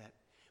going to set.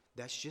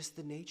 That's just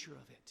the nature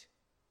of it.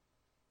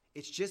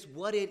 It's just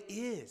what it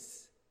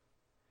is.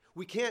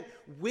 We can't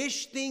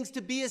wish things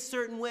to be a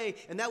certain way,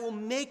 and that will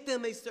make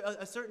them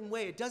a certain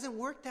way. It doesn't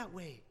work that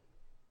way.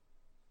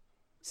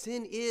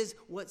 Sin is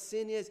what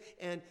sin is,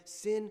 and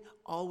sin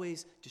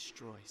always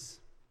destroys.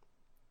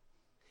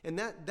 And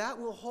that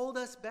will hold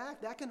us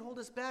back. That can hold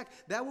us back.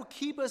 That will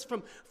keep us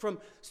from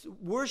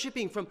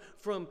worshiping,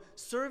 from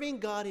serving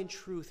God in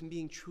truth and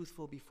being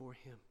truthful before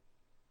Him.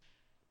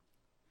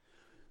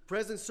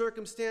 Present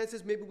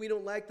circumstances, maybe we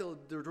don't like the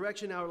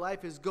direction our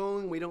life is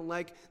going. We don't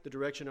like the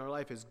direction our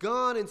life has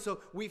gone. And so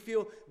we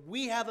feel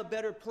we have a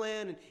better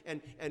plan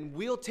and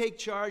we'll take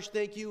charge,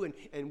 thank you,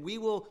 and we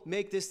will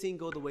make this thing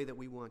go the way that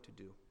we want to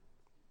do.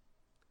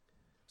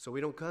 So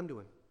we don't come to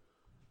Him.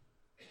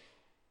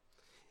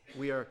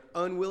 We are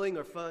unwilling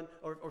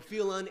or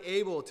feel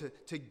unable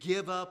to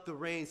give up the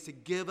reins, to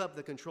give up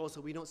the control,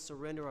 so we don't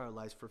surrender our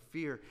lives for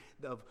fear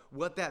of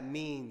what that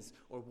means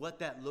or what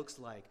that looks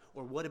like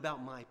or what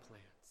about my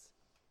plans.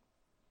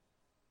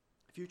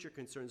 Future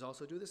concerns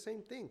also do the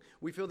same thing.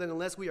 We feel that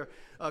unless we are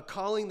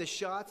calling the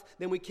shots,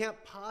 then we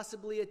can't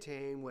possibly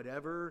attain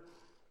whatever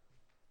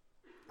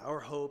our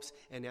hopes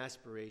and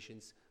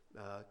aspirations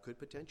could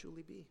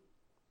potentially be.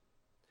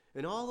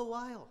 And all the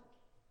while,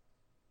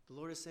 the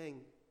Lord is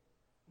saying,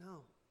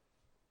 no.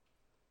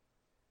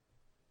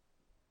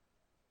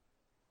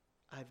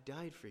 I've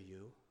died for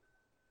you.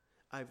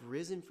 I've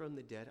risen from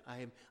the dead.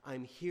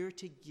 I'm here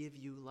to give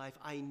you life.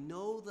 I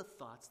know the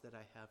thoughts that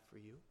I have for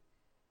you.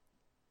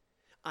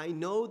 I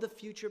know the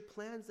future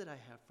plans that I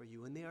have for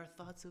you, and they are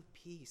thoughts of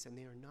peace, and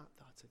they are not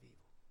thoughts of evil.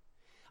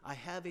 I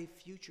have a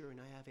future, and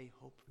I have a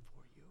hope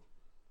for you.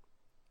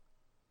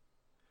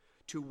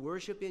 To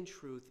worship in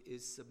truth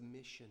is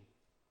submission.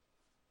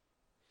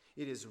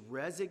 It is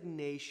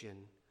resignation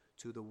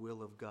to the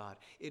will of God.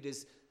 It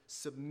is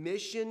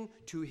submission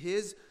to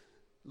His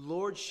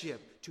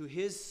lordship, to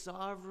His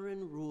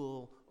sovereign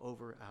rule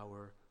over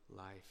our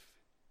life.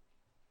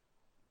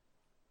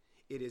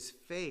 It is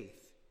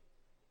faith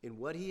in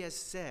what He has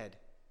said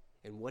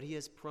and what He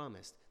has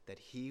promised that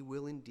He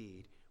will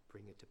indeed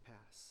bring it to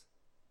pass.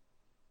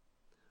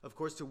 Of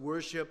course, to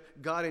worship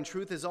God in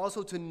truth is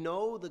also to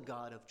know the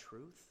God of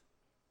truth.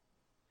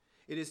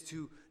 It is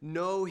to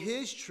know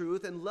His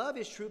truth and love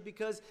His truth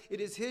because it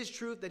is His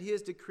truth that He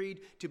has decreed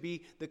to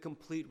be the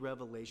complete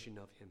revelation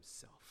of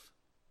Himself.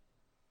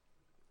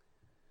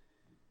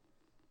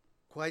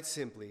 Quite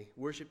simply,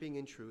 worshiping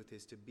in truth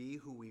is to be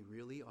who we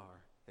really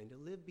are and to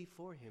live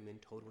before Him in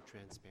total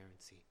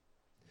transparency,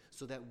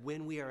 so that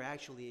when we are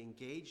actually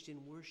engaged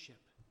in worship,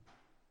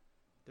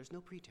 there's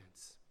no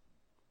pretense.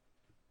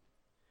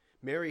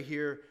 Mary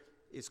here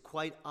is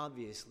quite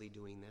obviously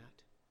doing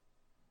that.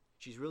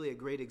 She's really a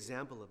great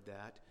example of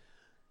that.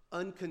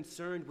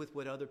 Unconcerned with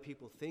what other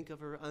people think of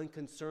her,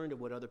 unconcerned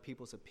of what other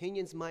people's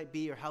opinions might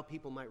be or how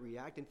people might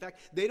react. In fact,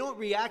 they don't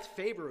react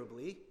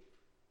favorably.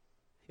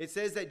 It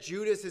says that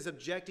Judas is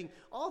objecting.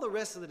 All the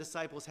rest of the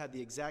disciples had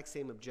the exact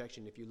same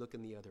objection if you look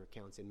in the other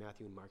accounts, in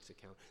Matthew and Mark's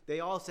account. They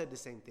all said the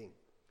same thing.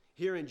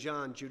 Here in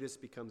John, Judas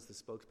becomes the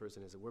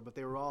spokesperson, as it were, but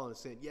they were all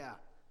saying, yeah,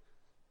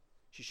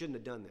 she shouldn't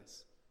have done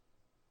this.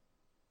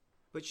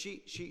 But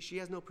she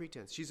has no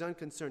pretense. She's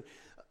unconcerned.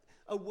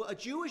 A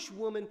Jewish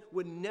woman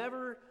would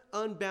never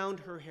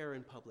unbound her hair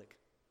in public.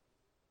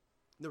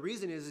 The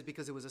reason is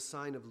because it was a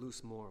sign of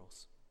loose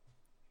morals.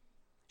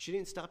 She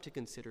didn't stop to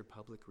consider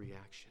public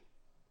reaction.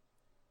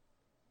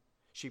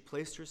 She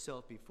placed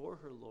herself before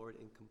her Lord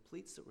in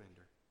complete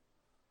surrender.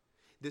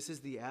 This is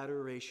the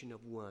adoration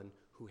of one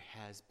who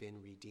has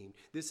been redeemed.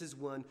 This is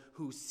one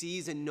who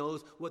sees and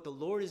knows what the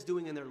Lord is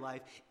doing in their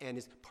life and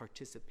is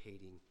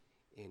participating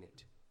in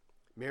it.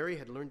 Mary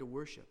had learned to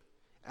worship.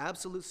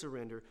 Absolute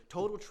surrender,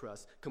 total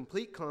trust,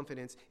 complete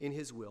confidence in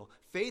His will,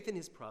 faith in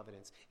His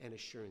providence, and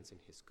assurance in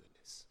His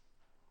goodness.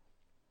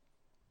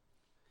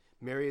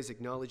 Mary is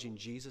acknowledging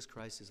Jesus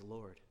Christ as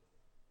Lord.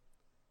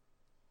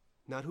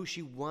 Not who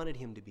she wanted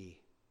Him to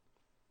be,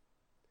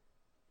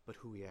 but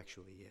who he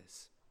actually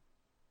is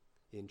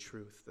in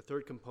truth. The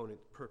third component,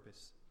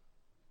 purpose.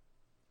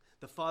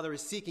 The Father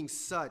is seeking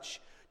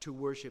such to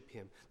worship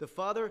him. The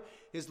Father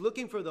is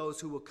looking for those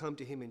who will come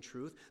to him in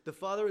truth. The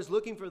Father is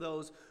looking for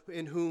those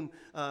in whom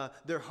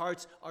their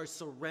hearts are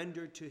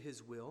surrendered to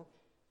his will.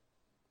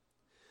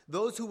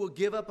 Those who will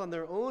give up on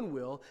their own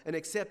will and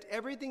accept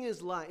everything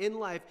in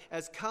life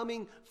as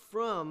coming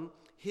from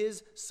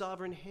his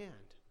sovereign hand.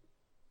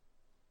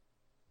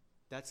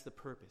 That's the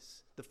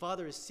purpose. The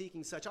Father is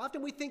seeking such.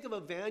 Often we think of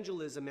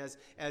evangelism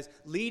as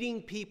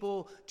leading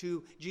people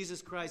to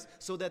Jesus Christ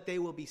so that they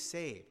will be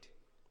saved.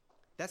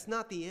 That's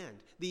not the end.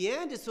 The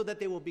end is so that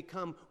they will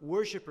become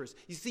worshipers.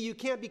 You see, you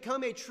can't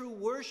become a true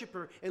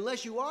worshiper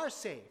unless you are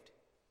saved.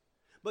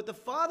 But the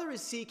Father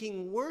is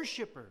seeking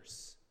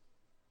worshipers,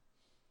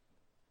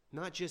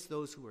 not just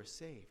those who are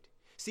saved.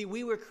 See,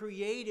 we were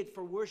created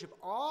for worship.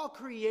 All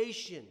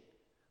creation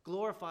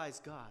glorifies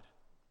God.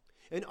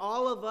 And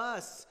all of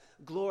us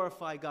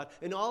glorify God.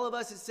 And all of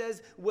us, it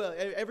says, well,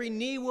 every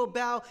knee will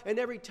bow and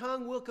every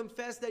tongue will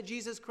confess that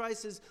Jesus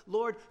Christ is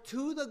Lord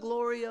to the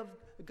glory of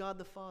God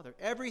the Father.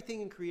 Everything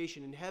in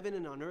creation, in heaven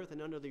and on earth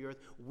and under the earth,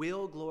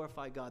 will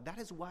glorify God. That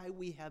is why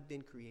we have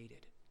been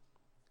created.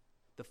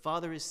 The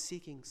Father is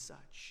seeking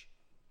such.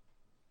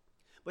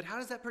 But how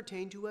does that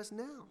pertain to us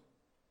now?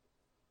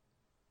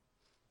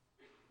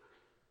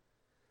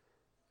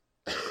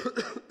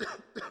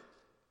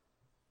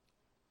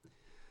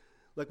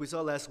 Like we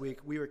saw last week,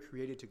 we were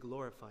created to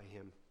glorify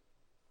him.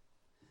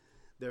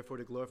 Therefore,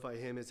 to glorify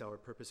him is our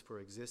purpose for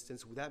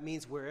existence. That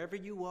means wherever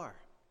you are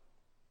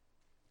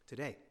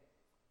today,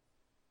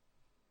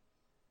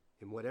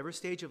 in whatever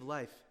stage of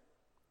life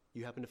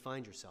you happen to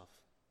find yourself,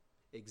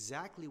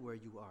 exactly where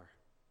you are,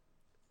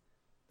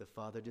 the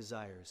Father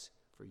desires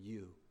for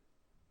you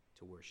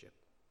to worship.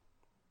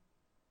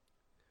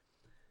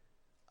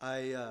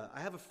 I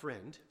have a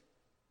friend.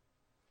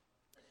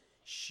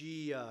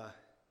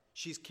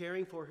 She's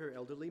caring for her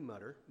elderly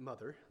mother.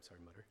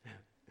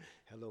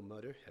 Hello,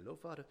 mother. Hello,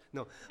 father.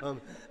 No,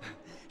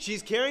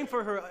 she's caring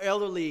for her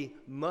elderly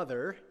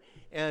mother,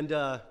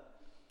 and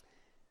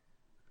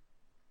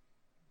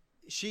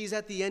she's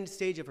at the end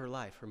stage of her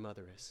life. Her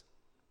mother is,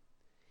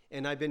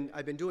 and I've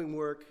been doing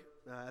work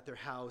at their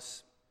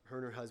house. Her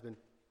and her husband,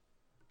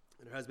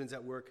 and her husband's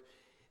at work,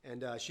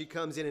 and she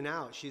comes in and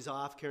out. She's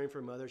off caring for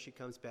her mother. She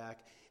comes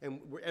back, and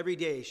every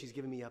day she's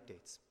giving me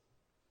updates.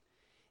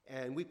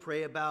 And we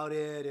pray about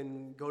it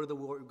and go to the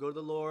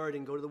Lord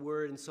and go to the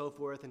Word and so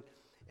forth.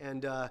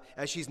 And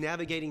as she's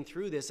navigating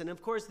through this, and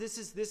of course this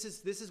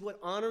is what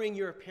honoring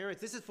your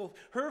parents. This is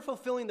her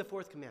fulfilling the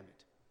fourth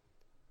commandment.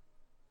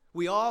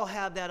 We all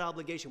have that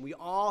obligation. We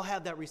all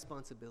have that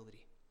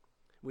responsibility.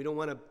 We don't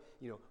want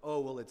to, oh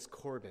well, it's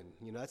Corbin.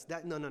 That's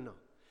that. No.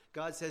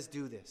 God says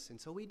do this,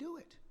 and so we do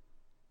it.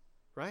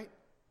 Right?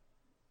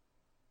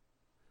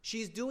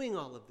 She's doing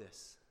all of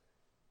this.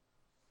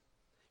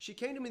 She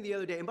came to me the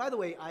other day, and by the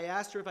way, I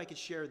asked her if I could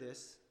share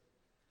this,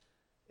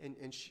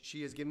 and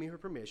she has given me her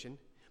permission,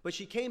 but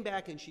she came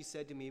back and she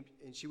said to me,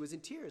 and she was in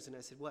tears, and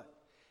I said, what?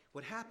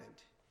 What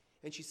happened?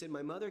 And she said,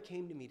 my mother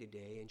came to me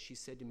today, and she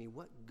said to me,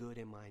 what good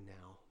am I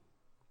now?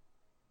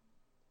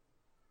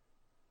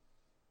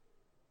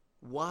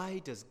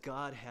 Why does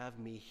God have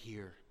me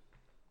here?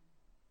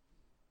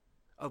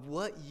 Of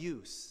what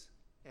use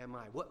am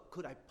I? What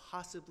could I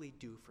possibly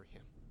do for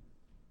him?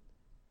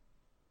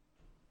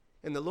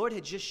 And the Lord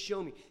had just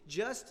shown me,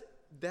 just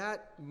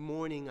that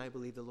morning, I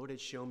believe, the Lord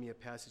had shown me a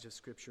passage of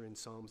Scripture in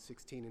Psalm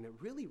 16, and it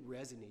really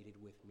resonated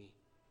with me.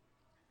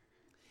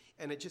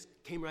 And it just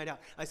came right out.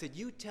 I said,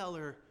 you tell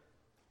her,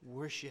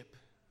 worship.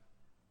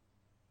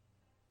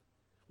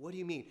 What do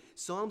you mean?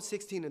 Psalm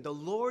 16, and the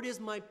Lord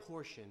is my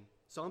portion.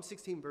 Psalm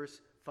 16,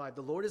 verse 5,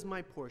 the Lord is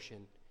my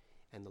portion,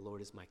 and the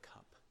Lord is my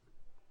cup.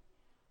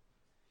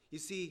 You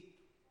see,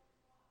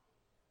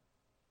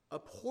 a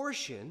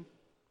portion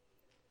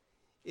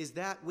is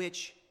that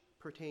which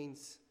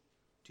pertains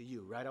to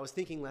you, right? I was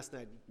thinking last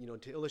night,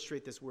 to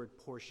illustrate this word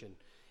portion.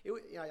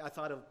 I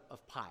thought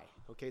of pie,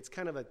 okay? It's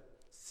kind of a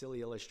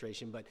silly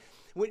illustration, but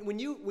when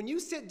you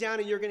sit down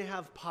and you're going to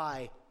have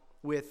pie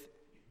with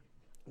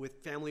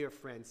family or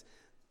friends,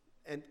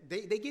 and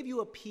they give you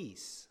a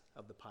piece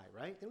of the pie,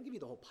 right? They don't give you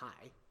the whole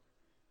pie.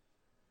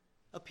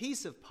 A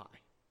piece of pie.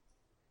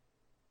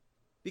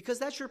 Because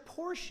that's your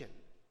portion.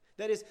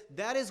 That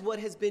is what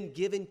has been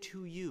given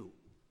to you.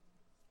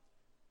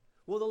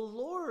 Well, the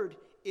Lord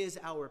is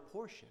our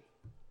portion.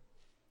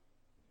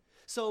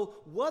 So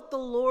what the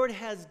Lord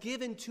has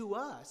given to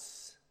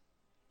us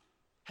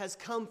has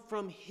come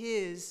from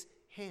his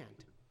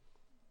hand.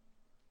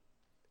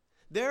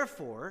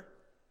 Therefore,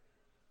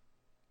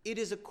 it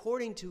is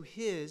according to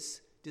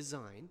his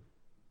design,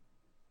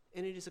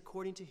 and it is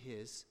according to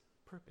his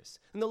purpose.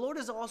 And the Lord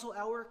is also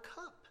our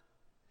cup.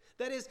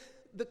 That is,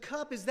 the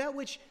cup is that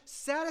which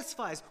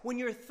satisfies. When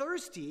you're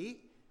thirsty,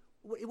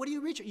 what do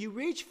you reach? You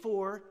reach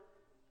for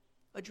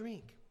a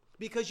drink,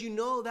 because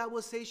that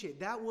will satiate,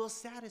 that will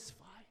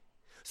satisfy.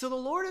 So the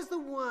Lord is the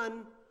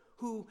one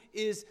who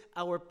is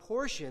our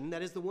portion,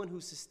 that is the one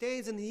who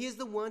sustains, and he is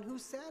the one who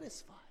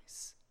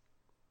satisfies.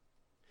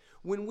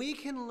 When we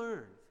can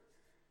learn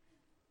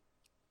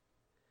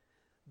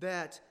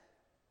that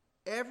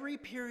every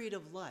period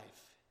of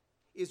life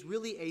is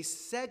really a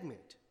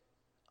segment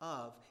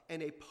of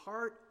and a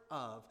part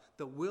of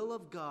the will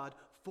of God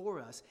for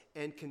us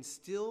and can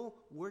still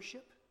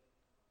worship,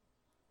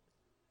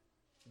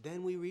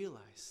 then we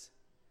realize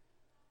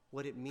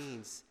what it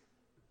means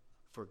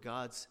for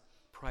God's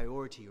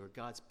priority or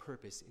God's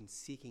purpose in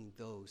seeking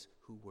those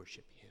who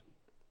worship him.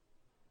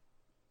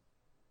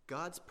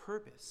 God's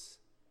purpose,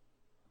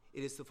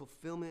 it is the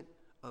fulfillment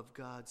of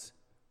God's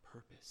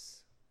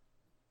purpose.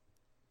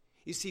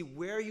 You see,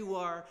 where you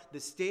are, the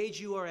stage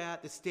you are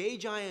at, the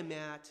stage I am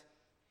at,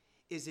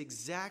 is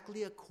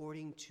exactly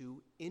according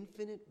to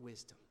infinite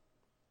wisdom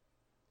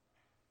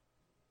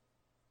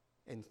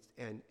and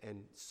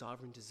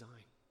sovereign design.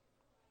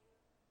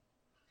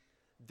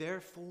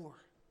 Therefore,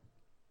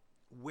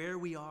 where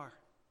we are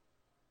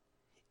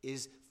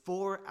is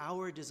for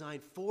our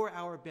design, for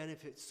our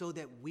benefit, so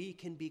that we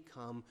can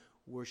become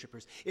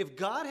worshipers. If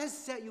God has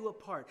set you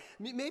apart,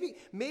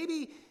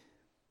 maybe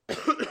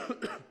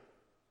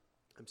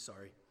I'm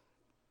sorry.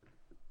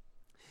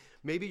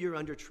 Maybe you're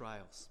under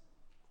trials.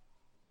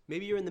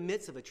 Maybe you're in the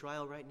midst of a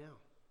trial right now.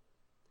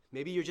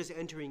 Maybe you're just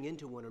entering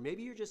into one, or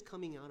maybe you're just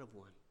coming out of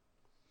one.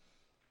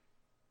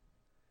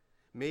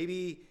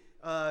 Maybe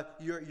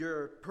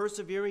you're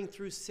persevering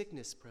through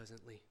sickness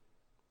presently.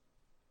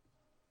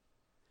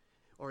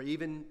 Or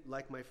even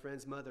like my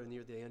friend's mother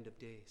near the end of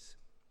days.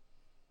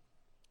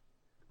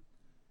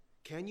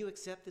 Can you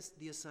accept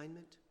the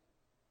assignment?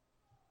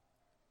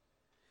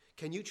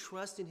 Can you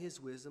trust in his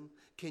wisdom?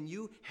 Can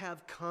you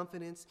have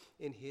confidence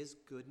in his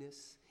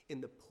goodness, in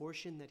the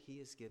portion that he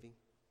is giving?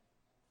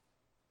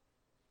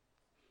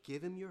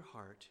 Give him your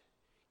heart.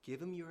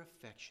 Give him your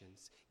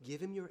affections.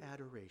 Give him your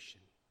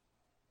adoration.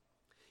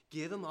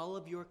 Give him all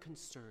of your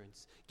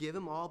concerns. Give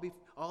him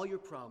all your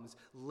problems.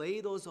 Lay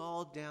those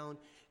all down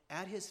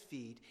at his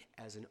feet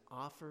as an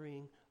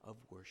offering of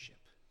worship.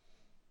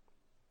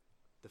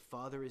 The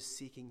Father is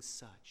seeking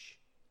such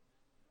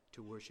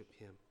to worship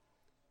him.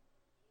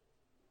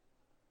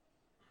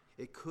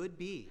 It could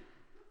be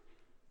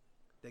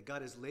that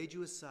God has laid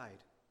you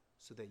aside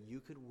so that you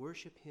could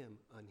worship him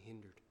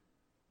unhindered.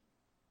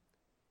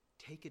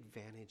 Take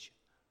advantage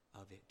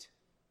of it.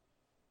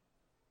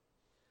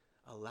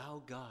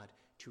 Allow God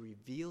to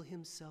reveal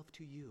himself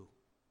to you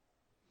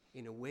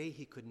in a way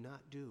he could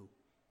not do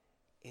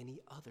any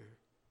other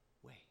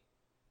way.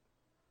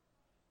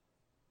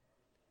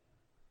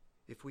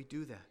 If we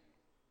do that,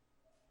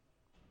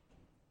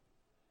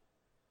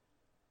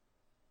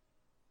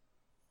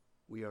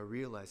 we are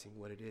realizing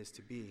what it is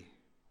to be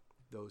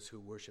those who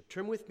worship.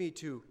 Turn with me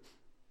to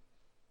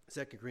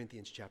 2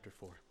 Corinthians chapter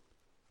 4.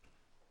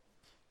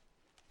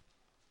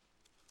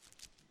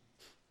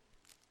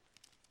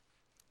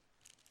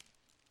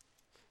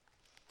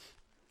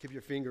 Keep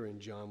your finger in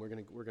John. We're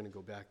gonna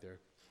go back there.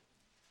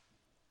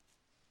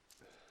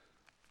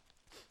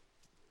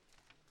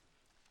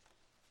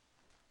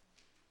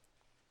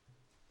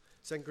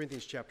 Second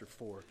Corinthians chapter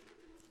 4.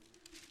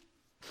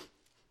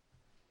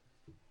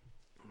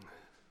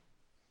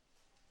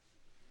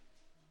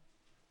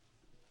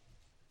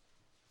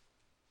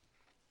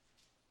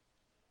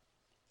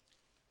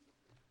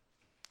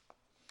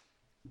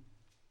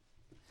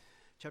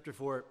 Chapter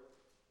 4,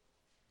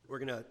 we're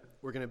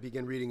gonna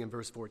begin reading in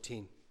verse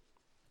 14.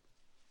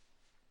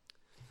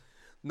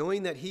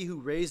 Knowing that he who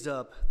raised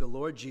up the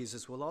Lord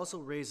Jesus will also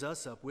raise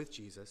us up with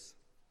Jesus,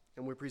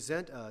 and will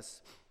present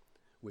us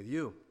with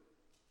you.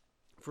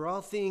 For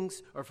all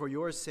things are for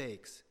your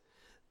sakes,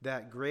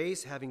 that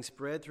grace, having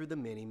spread through the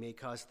many, may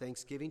cause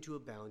thanksgiving to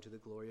abound to the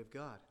glory of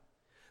God.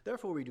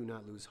 Therefore we do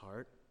not lose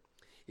heart.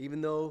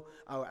 Even though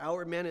our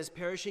outward man is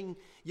perishing,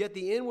 yet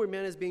the inward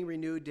man is being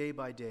renewed day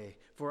by day.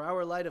 For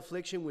our light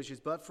affliction, which is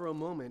but for a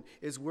moment,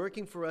 is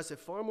working for us a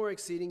far more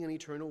exceeding and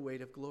eternal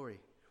weight of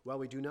glory, while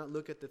we do not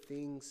look at the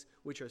things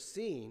which are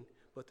seen,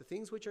 but the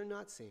things which are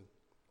not seen.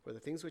 For the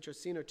things which are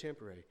seen are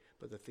temporary,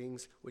 but the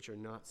things which are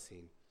not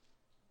seen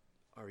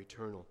are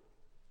eternal.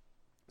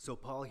 So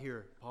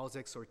Paul's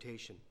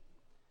exhortation.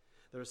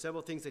 There are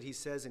several things that he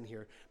says in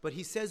here, but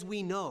he says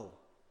we know,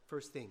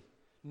 first thing.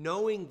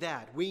 Knowing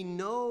that, we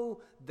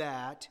know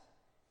that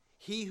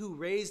he who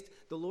raised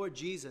the Lord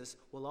Jesus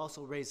will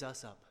also raise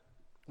us up.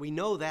 We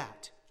know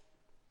that.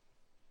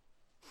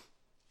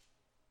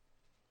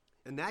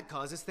 And that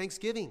causes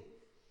thanksgiving.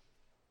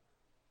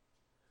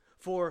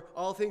 For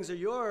all things are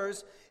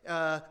yours,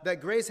 that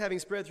grace having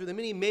spread through the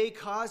many may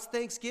cause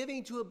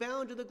thanksgiving to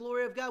abound to the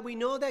glory of God. We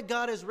know that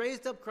God has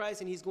raised up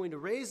Christ and he's going to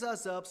raise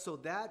us up, so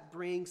that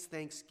brings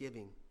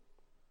thanksgiving.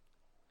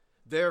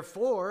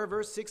 Therefore,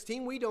 verse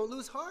 16, we don't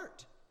lose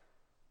heart.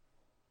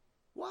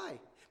 Why?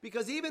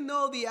 Because even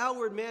though the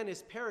outward man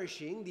is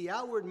perishing, the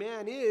outward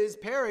man is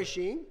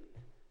perishing.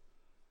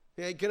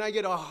 Okay, can I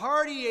get a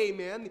hearty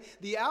amen?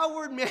 The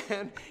outward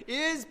man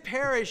is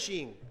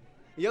perishing.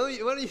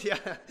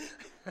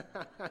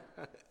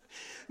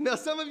 Now,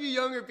 some of you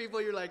younger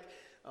people, you're like,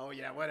 oh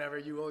yeah, whatever,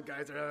 you old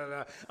guys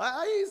are.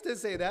 I used to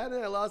say that,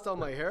 and I lost all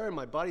my hair, and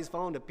my body's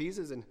falling to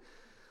pieces, and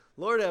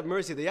Lord have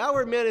mercy. The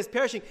outward man is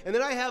perishing. And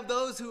then I have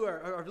those who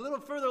are a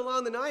little further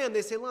along than I am.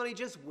 They say, Lonnie,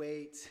 just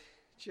wait.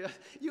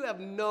 You have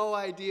no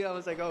idea. I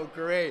was like, oh,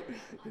 great.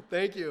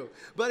 Thank you.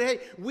 But hey,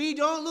 we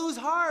don't lose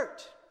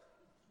heart.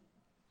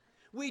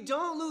 We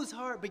don't lose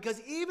heart, because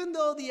even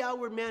though the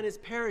outward man is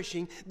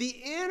perishing, the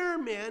inner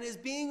man is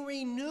being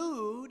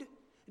renewed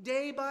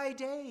day by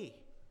day.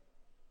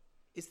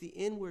 It's the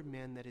inward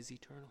man that is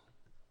eternal.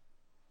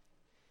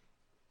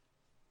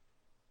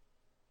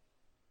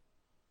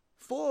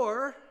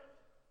 For,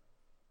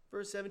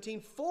 verse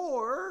 17,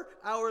 for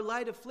our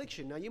light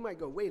affliction. Now you might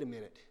go, wait a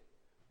minute.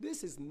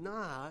 This is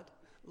not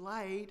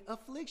light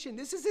affliction.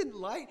 This isn't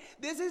light.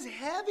 This is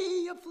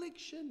heavy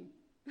affliction.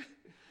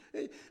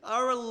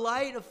 Our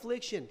light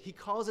affliction. He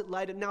calls it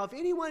light. Now, if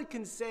anyone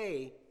can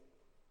say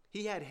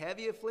he had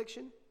heavy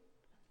affliction,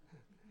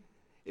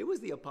 it was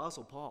the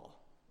Apostle Paul.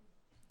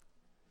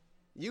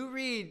 You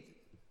read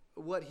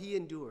what he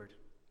endured,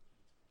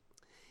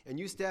 and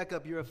you stack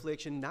up your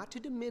affliction, not to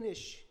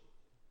diminish,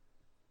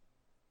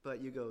 but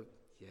you go,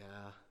 yeah,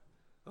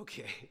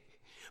 okay.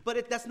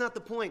 But that's not the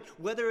point.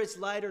 Whether it's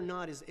light or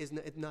not is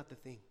not the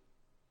thing.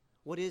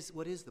 What is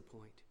the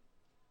point?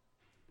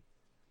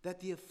 That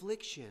the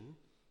affliction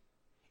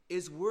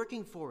is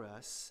working for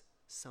us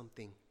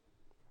something.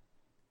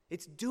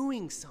 It's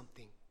doing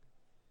something.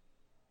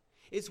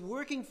 It's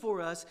working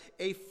for us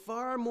a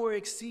far more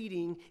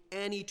exceeding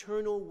and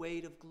eternal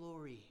weight of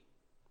glory.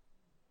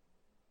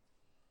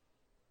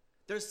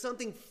 There's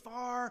something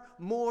far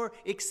more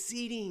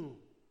exceeding.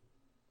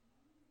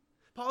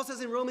 Paul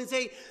says in Romans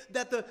 8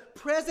 that the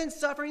present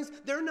sufferings,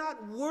 they're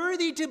not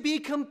worthy to be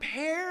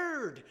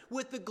compared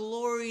with the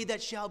glory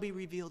that shall be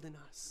revealed in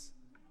us.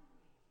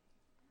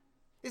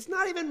 It's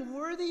not even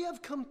worthy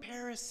of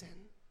comparison.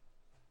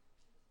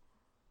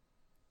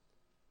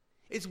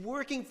 It's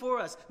working for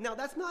us. Now,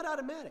 that's not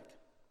automatic.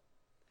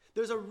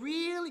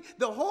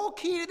 The whole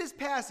key to this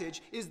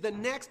passage is the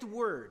next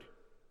word.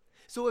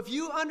 So if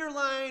you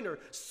underline or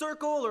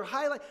circle or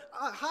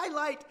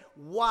highlight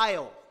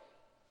while.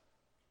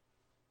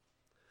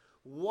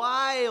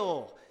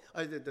 While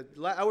the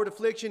outward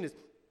affliction is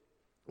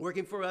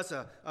working for us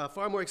a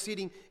far more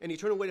exceeding and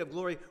eternal weight of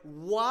glory,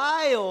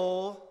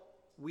 while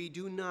we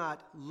do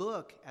not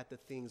look at the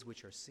things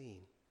which are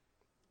seen,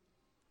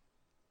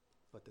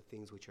 but the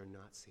things which are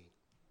not seen.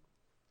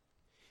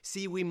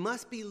 See, we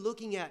must be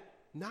looking at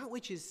not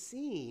which is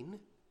seen,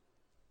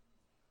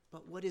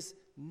 but what is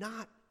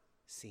not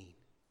seen.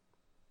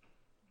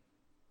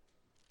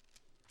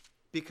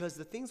 Because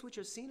the things which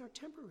are seen are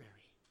temporary,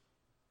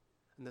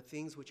 and the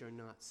things which are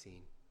not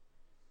seen,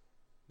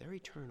 they're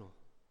eternal.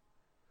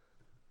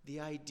 The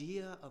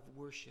idea of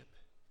worship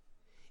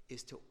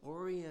is to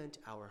orient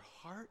our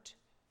heart,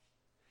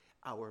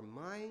 our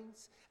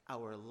minds,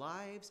 our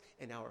lives,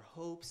 and our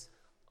hopes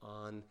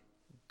on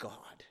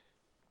God.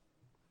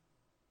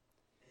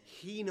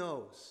 He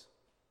knows.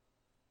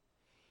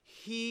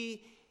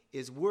 He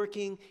is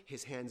working.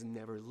 His hands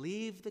never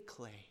leave the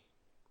clay.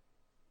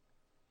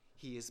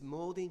 He is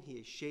molding, he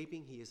is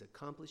shaping, he is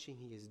accomplishing,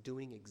 he is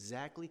doing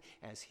exactly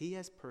as he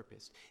has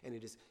purposed. And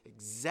it is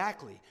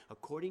exactly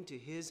according to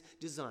his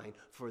design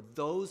for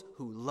those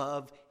who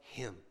love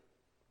him.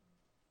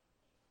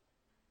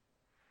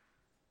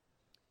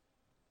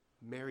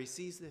 Mary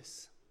sees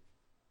this.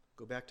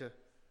 Go back to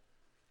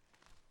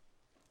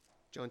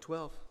John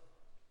 12.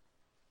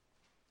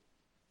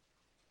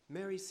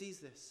 Mary sees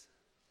this.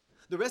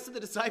 The rest of the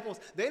disciples,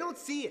 they don't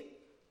see it.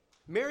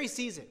 Mary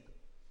sees it.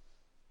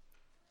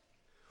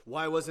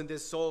 Why wasn't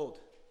this sold?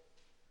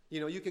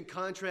 You can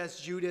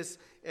contrast Judas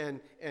and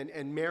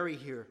Mary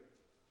here.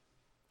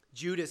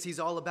 Judas, he's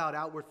all about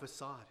outward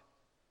facade.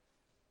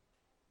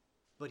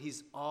 But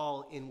he's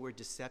all inward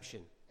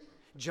deception.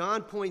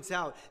 John points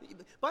out,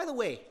 by the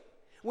way,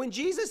 when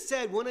Jesus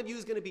said, one of you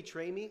is going to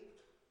betray me,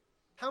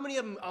 how many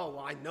of them, oh,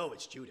 well, I know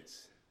it's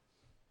Judas.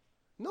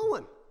 No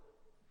one.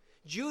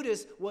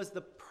 Judas was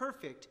the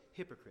perfect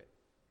hypocrite.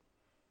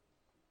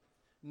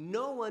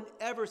 No one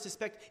ever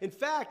suspected. In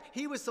fact,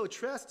 he was so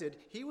trusted,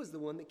 he was the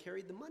one that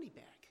carried the money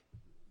back.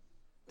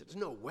 There's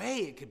no way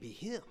it could be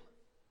him.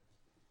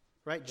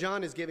 Right?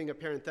 John is giving a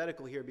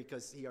parenthetical here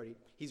because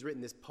he's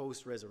written this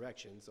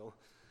post-resurrection.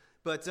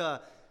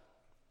 But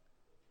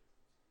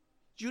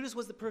Judas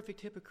was the perfect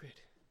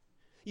hypocrite.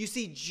 You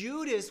see,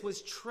 Judas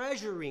was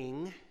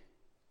treasuring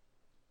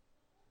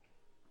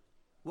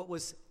what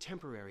was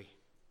temporary.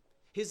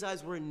 His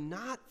eyes were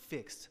not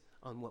fixed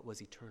on what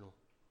was eternal.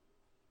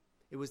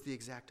 It was the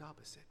exact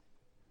opposite.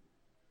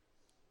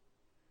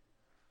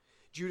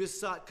 Judas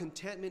sought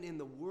contentment in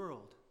the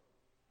world.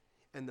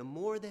 And the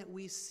more that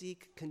we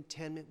seek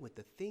contentment with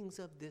the things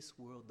of this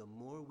world, the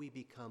more we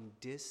become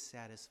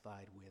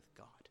dissatisfied with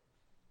God.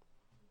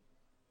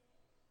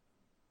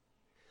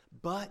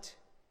 But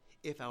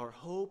if our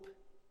hope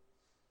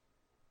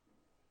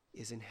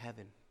is in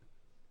heaven,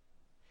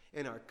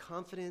 and our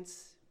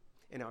confidence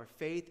and our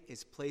faith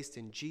is placed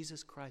in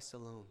Jesus Christ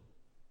alone,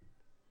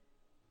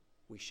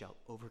 we shall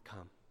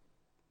overcome.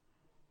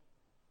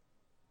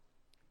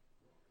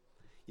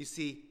 You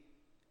see,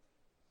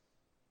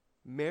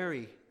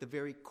 Mary, the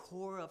very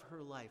core of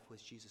her life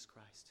was Jesus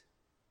Christ.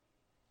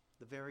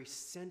 The very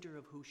center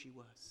of who she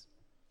was.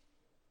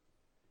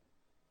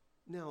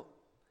 Now,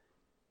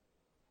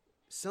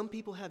 some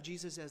people have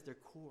Jesus as their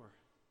core.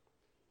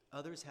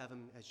 Others have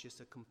him as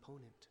just a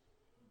component.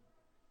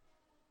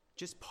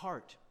 Just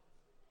part.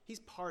 He's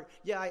part.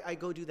 Yeah, I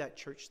go do that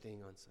church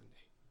thing on Sunday.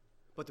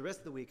 But the rest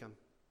of the week,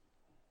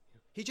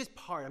 he's just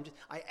part.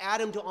 I add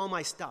him to all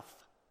my stuff.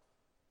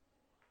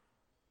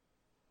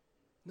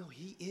 No,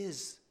 he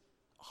is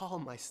all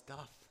my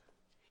stuff.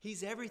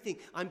 He's everything.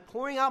 I'm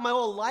pouring out my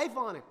whole life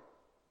on him.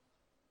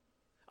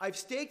 I've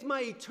staked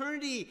my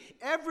eternity,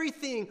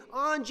 everything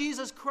on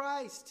Jesus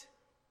Christ.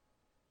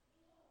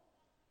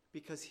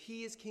 Because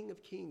he is King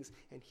of Kings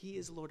and he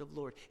is Lord of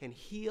Lords, and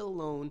he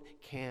alone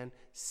can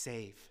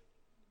save.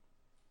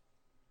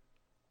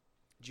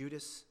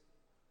 Judas,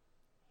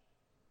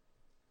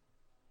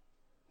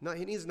 no,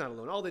 he's not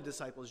alone. All the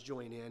disciples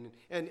join in.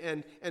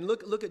 And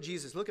look at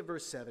Jesus. Look at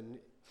verse 7.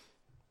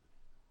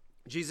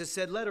 Jesus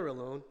said, "Let her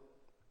alone.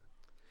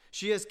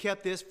 She has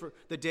kept this for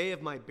the day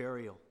of my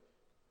burial.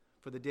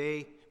 For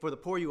the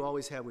poor you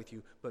always have with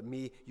you, but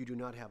me you do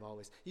not have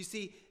always." You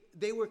see,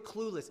 they were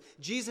clueless.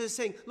 Jesus is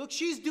saying, look,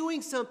 she's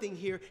doing something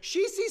here.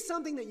 She sees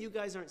something that you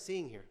guys aren't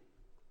seeing here.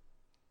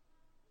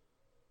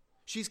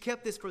 She's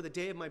kept this for the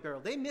day of my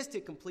burial. They missed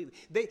it completely.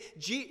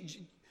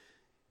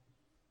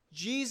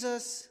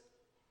 Jesus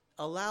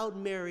allowed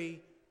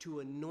Mary to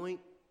anoint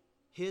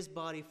his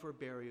body for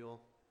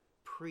burial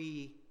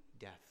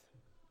pre-death.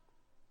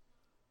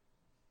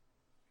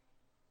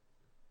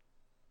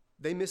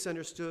 They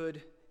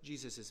misunderstood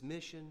Jesus'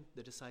 mission,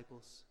 the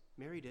disciples.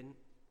 Mary didn't.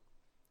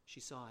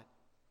 She saw it.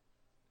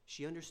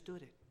 She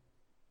understood it.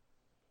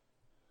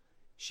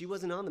 She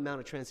wasn't on the Mount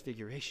of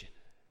Transfiguration.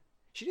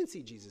 She didn't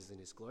see Jesus in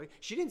his glory.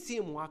 She didn't see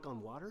him walk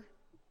on water.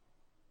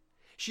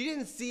 She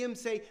didn't see him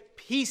say,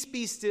 "Peace,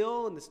 be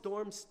still," and the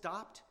storm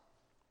stopped.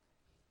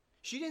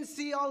 She didn't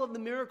see all of the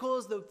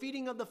miracles, the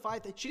feeding of the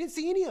 5,000. She didn't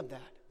see any of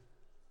that.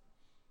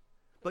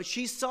 But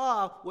she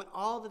saw what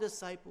all the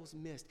disciples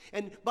missed.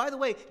 And by the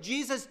way,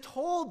 Jesus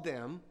told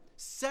them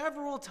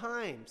several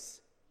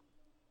times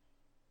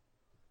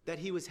that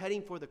he was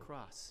heading for the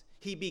cross.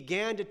 He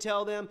began to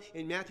tell them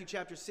in Matthew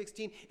chapter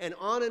 16, and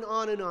on and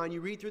on and on.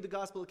 You read through the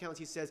gospel accounts,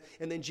 he says,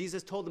 and then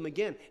Jesus told them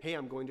again, "Hey,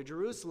 I'm going to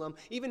Jerusalem."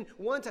 Even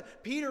one time,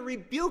 Peter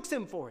rebukes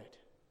him for it.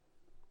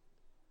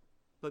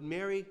 But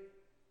Mary,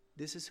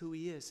 this is who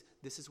he is.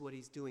 This is what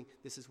he's doing.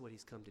 This is what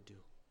he's come to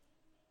do.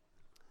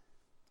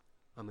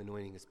 I'm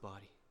anointing his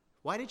body.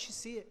 Why did she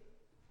see it?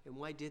 And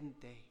why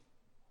didn't they?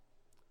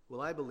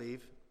 Well, I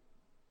believe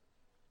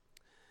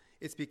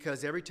it's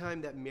because every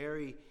time that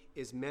Mary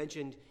is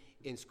mentioned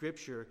in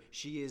Scripture,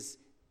 she is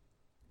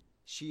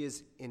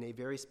in a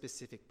very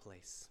specific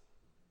place.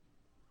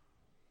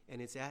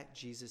 And it's at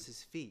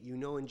Jesus' feet. You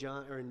know,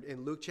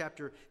 in Luke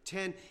chapter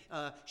 10,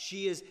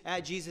 she is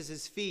at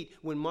Jesus' feet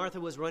when Martha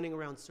was running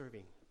around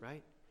serving,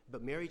 right?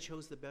 But Mary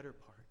chose the better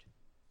part.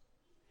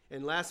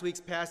 In last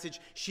week's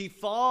passage, she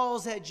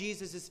falls at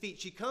Jesus' feet.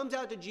 She comes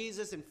out to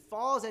Jesus and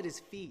falls at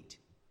his feet,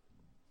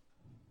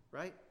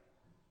 right?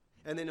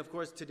 And then, of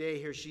course, today,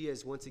 here she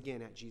is once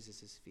again at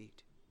Jesus'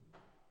 feet.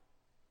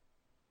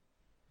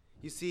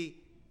 You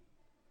see,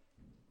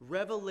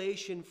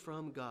 revelation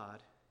from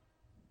God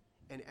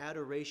and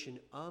adoration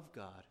of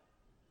God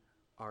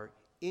are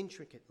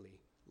intricately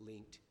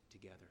linked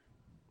together.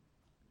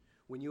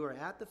 When you are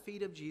at the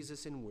feet of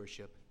Jesus in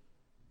worship,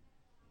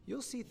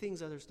 you'll see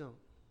things others don't.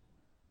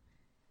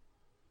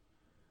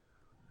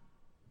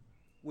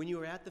 When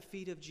you are at the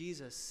feet of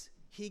Jesus,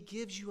 he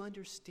gives you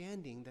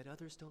understanding that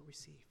others don't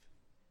receive.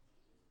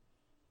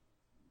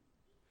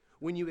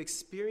 When you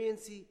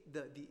experience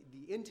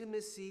the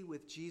intimacy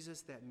with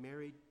Jesus that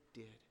Mary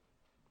did,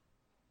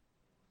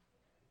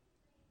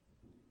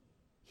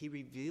 he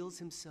reveals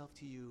himself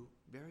to you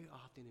very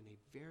often in a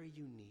very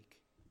unique,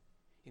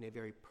 in a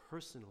very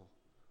personal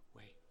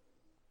way.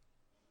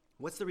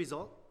 What's the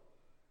result?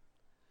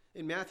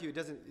 In Matthew,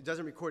 it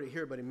doesn't record it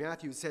here, but in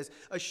Matthew it says,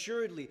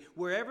 "Assuredly,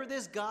 wherever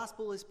this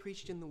gospel is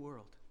preached in the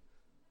world,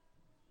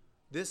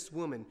 this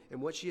woman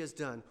and what she has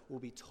done will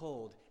be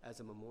told as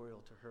a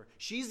memorial to her."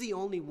 She's the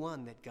only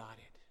one that got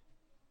it.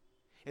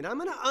 And I'm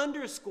going to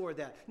underscore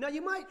that. Now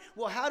you might,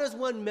 well, how does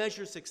one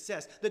measure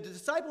success? The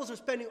disciples are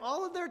spending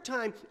all of their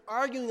time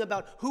arguing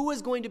about who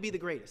is going to be the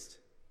greatest.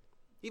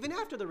 Even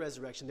after the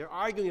resurrection, they're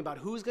arguing about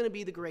who's going to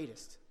be the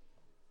greatest.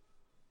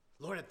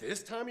 "Lord, at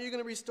this time are you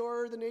going to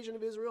restore the nation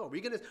of Israel? Are we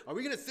going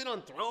to sit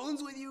on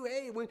thrones with you?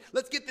 Hey,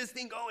 let's get this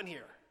thing going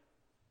here."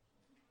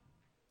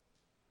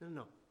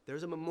 No.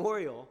 There's a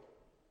memorial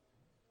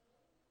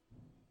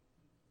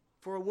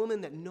for a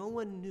woman that no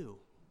one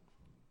knew,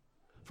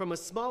 from a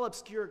small,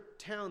 obscure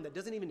town that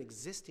doesn't even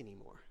exist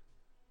anymore.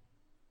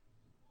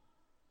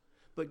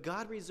 But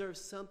God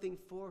reserves something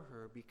for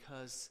her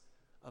because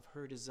of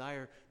her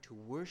desire to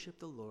worship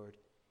the Lord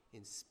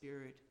in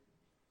spirit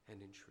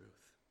and in truth.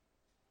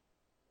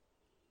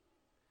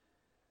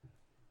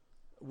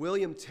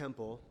 William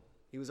Temple,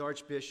 he was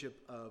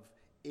Archbishop of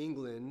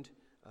England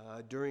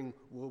during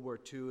World War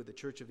II, the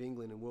Church of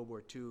England in World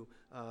War II.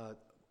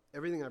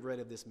 Everything I've read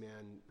of this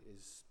man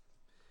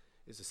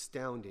is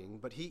astounding.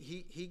 But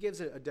he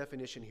gives a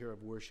definition here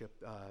of worship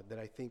that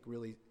I think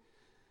really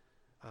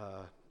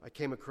I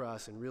came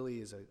across and really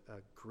is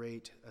a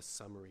great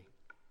summary.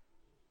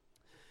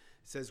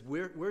 It says,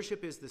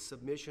 worship is the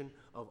submission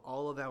of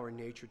all of our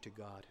nature to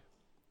God.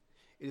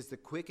 It is the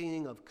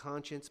quickening of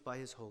conscience by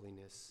his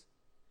holiness.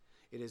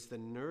 It is the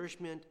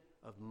nourishment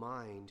of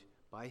mind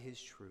by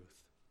his truth.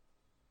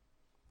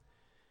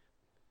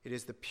 It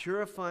is the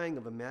purifying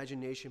of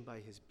imagination by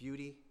his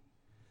beauty,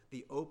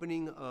 the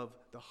opening of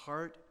the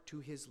heart to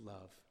his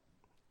love,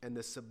 and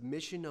the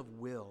submission of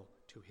will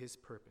to his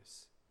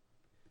purpose.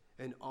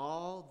 And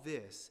all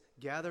this,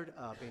 gathered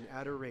up in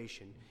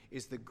adoration,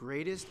 is the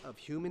greatest of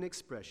human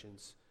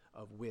expressions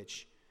of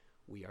which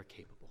we are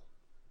capable.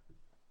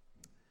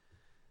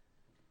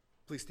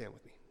 Please stand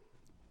with me.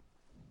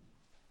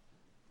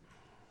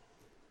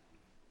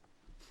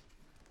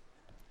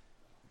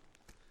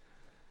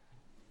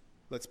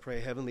 Let's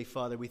pray. Heavenly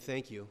Father, we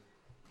thank you.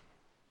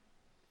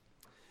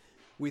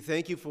 We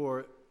thank you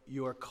for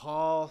your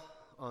call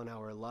on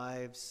our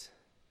lives.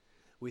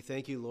 We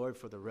thank you, Lord,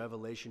 for the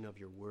revelation of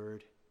your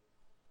word.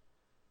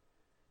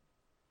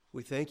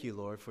 We thank you,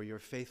 Lord, for your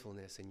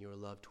faithfulness and your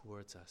love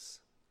towards us.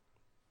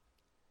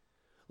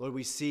 Lord,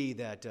 we see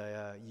that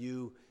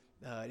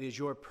it is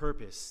your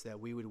purpose that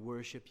we would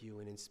worship you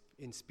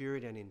in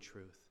spirit and in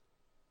truth.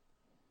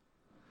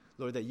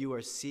 Lord, that you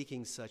are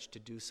seeking such to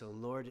do so.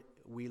 And Lord,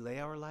 we lay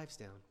our lives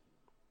down.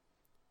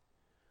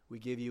 We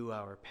give you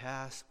our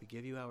past, we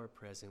give you our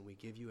present, we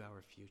give you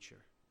our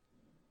future.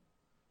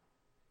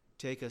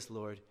 Take us,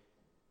 Lord,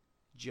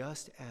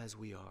 just as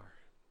we are.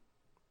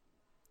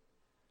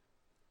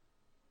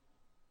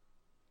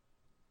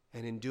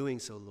 And in doing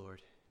so,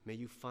 Lord, may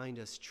you find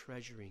us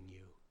treasuring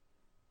you.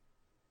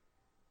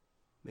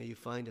 May you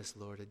find us,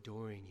 Lord,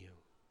 adoring you.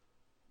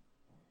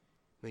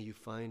 May you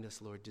find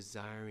us, Lord,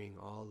 desiring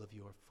all of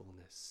your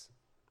fullness.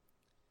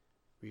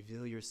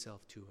 Reveal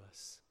yourself to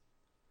us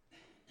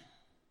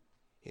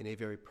in a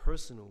very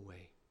personal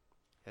way,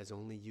 as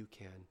only you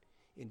can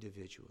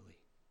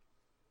individually.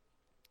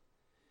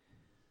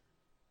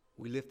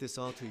 We lift this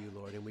all to you,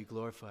 Lord, and we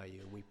glorify you,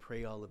 and we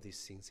pray all of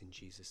these things in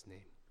Jesus'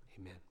 name.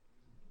 Amen.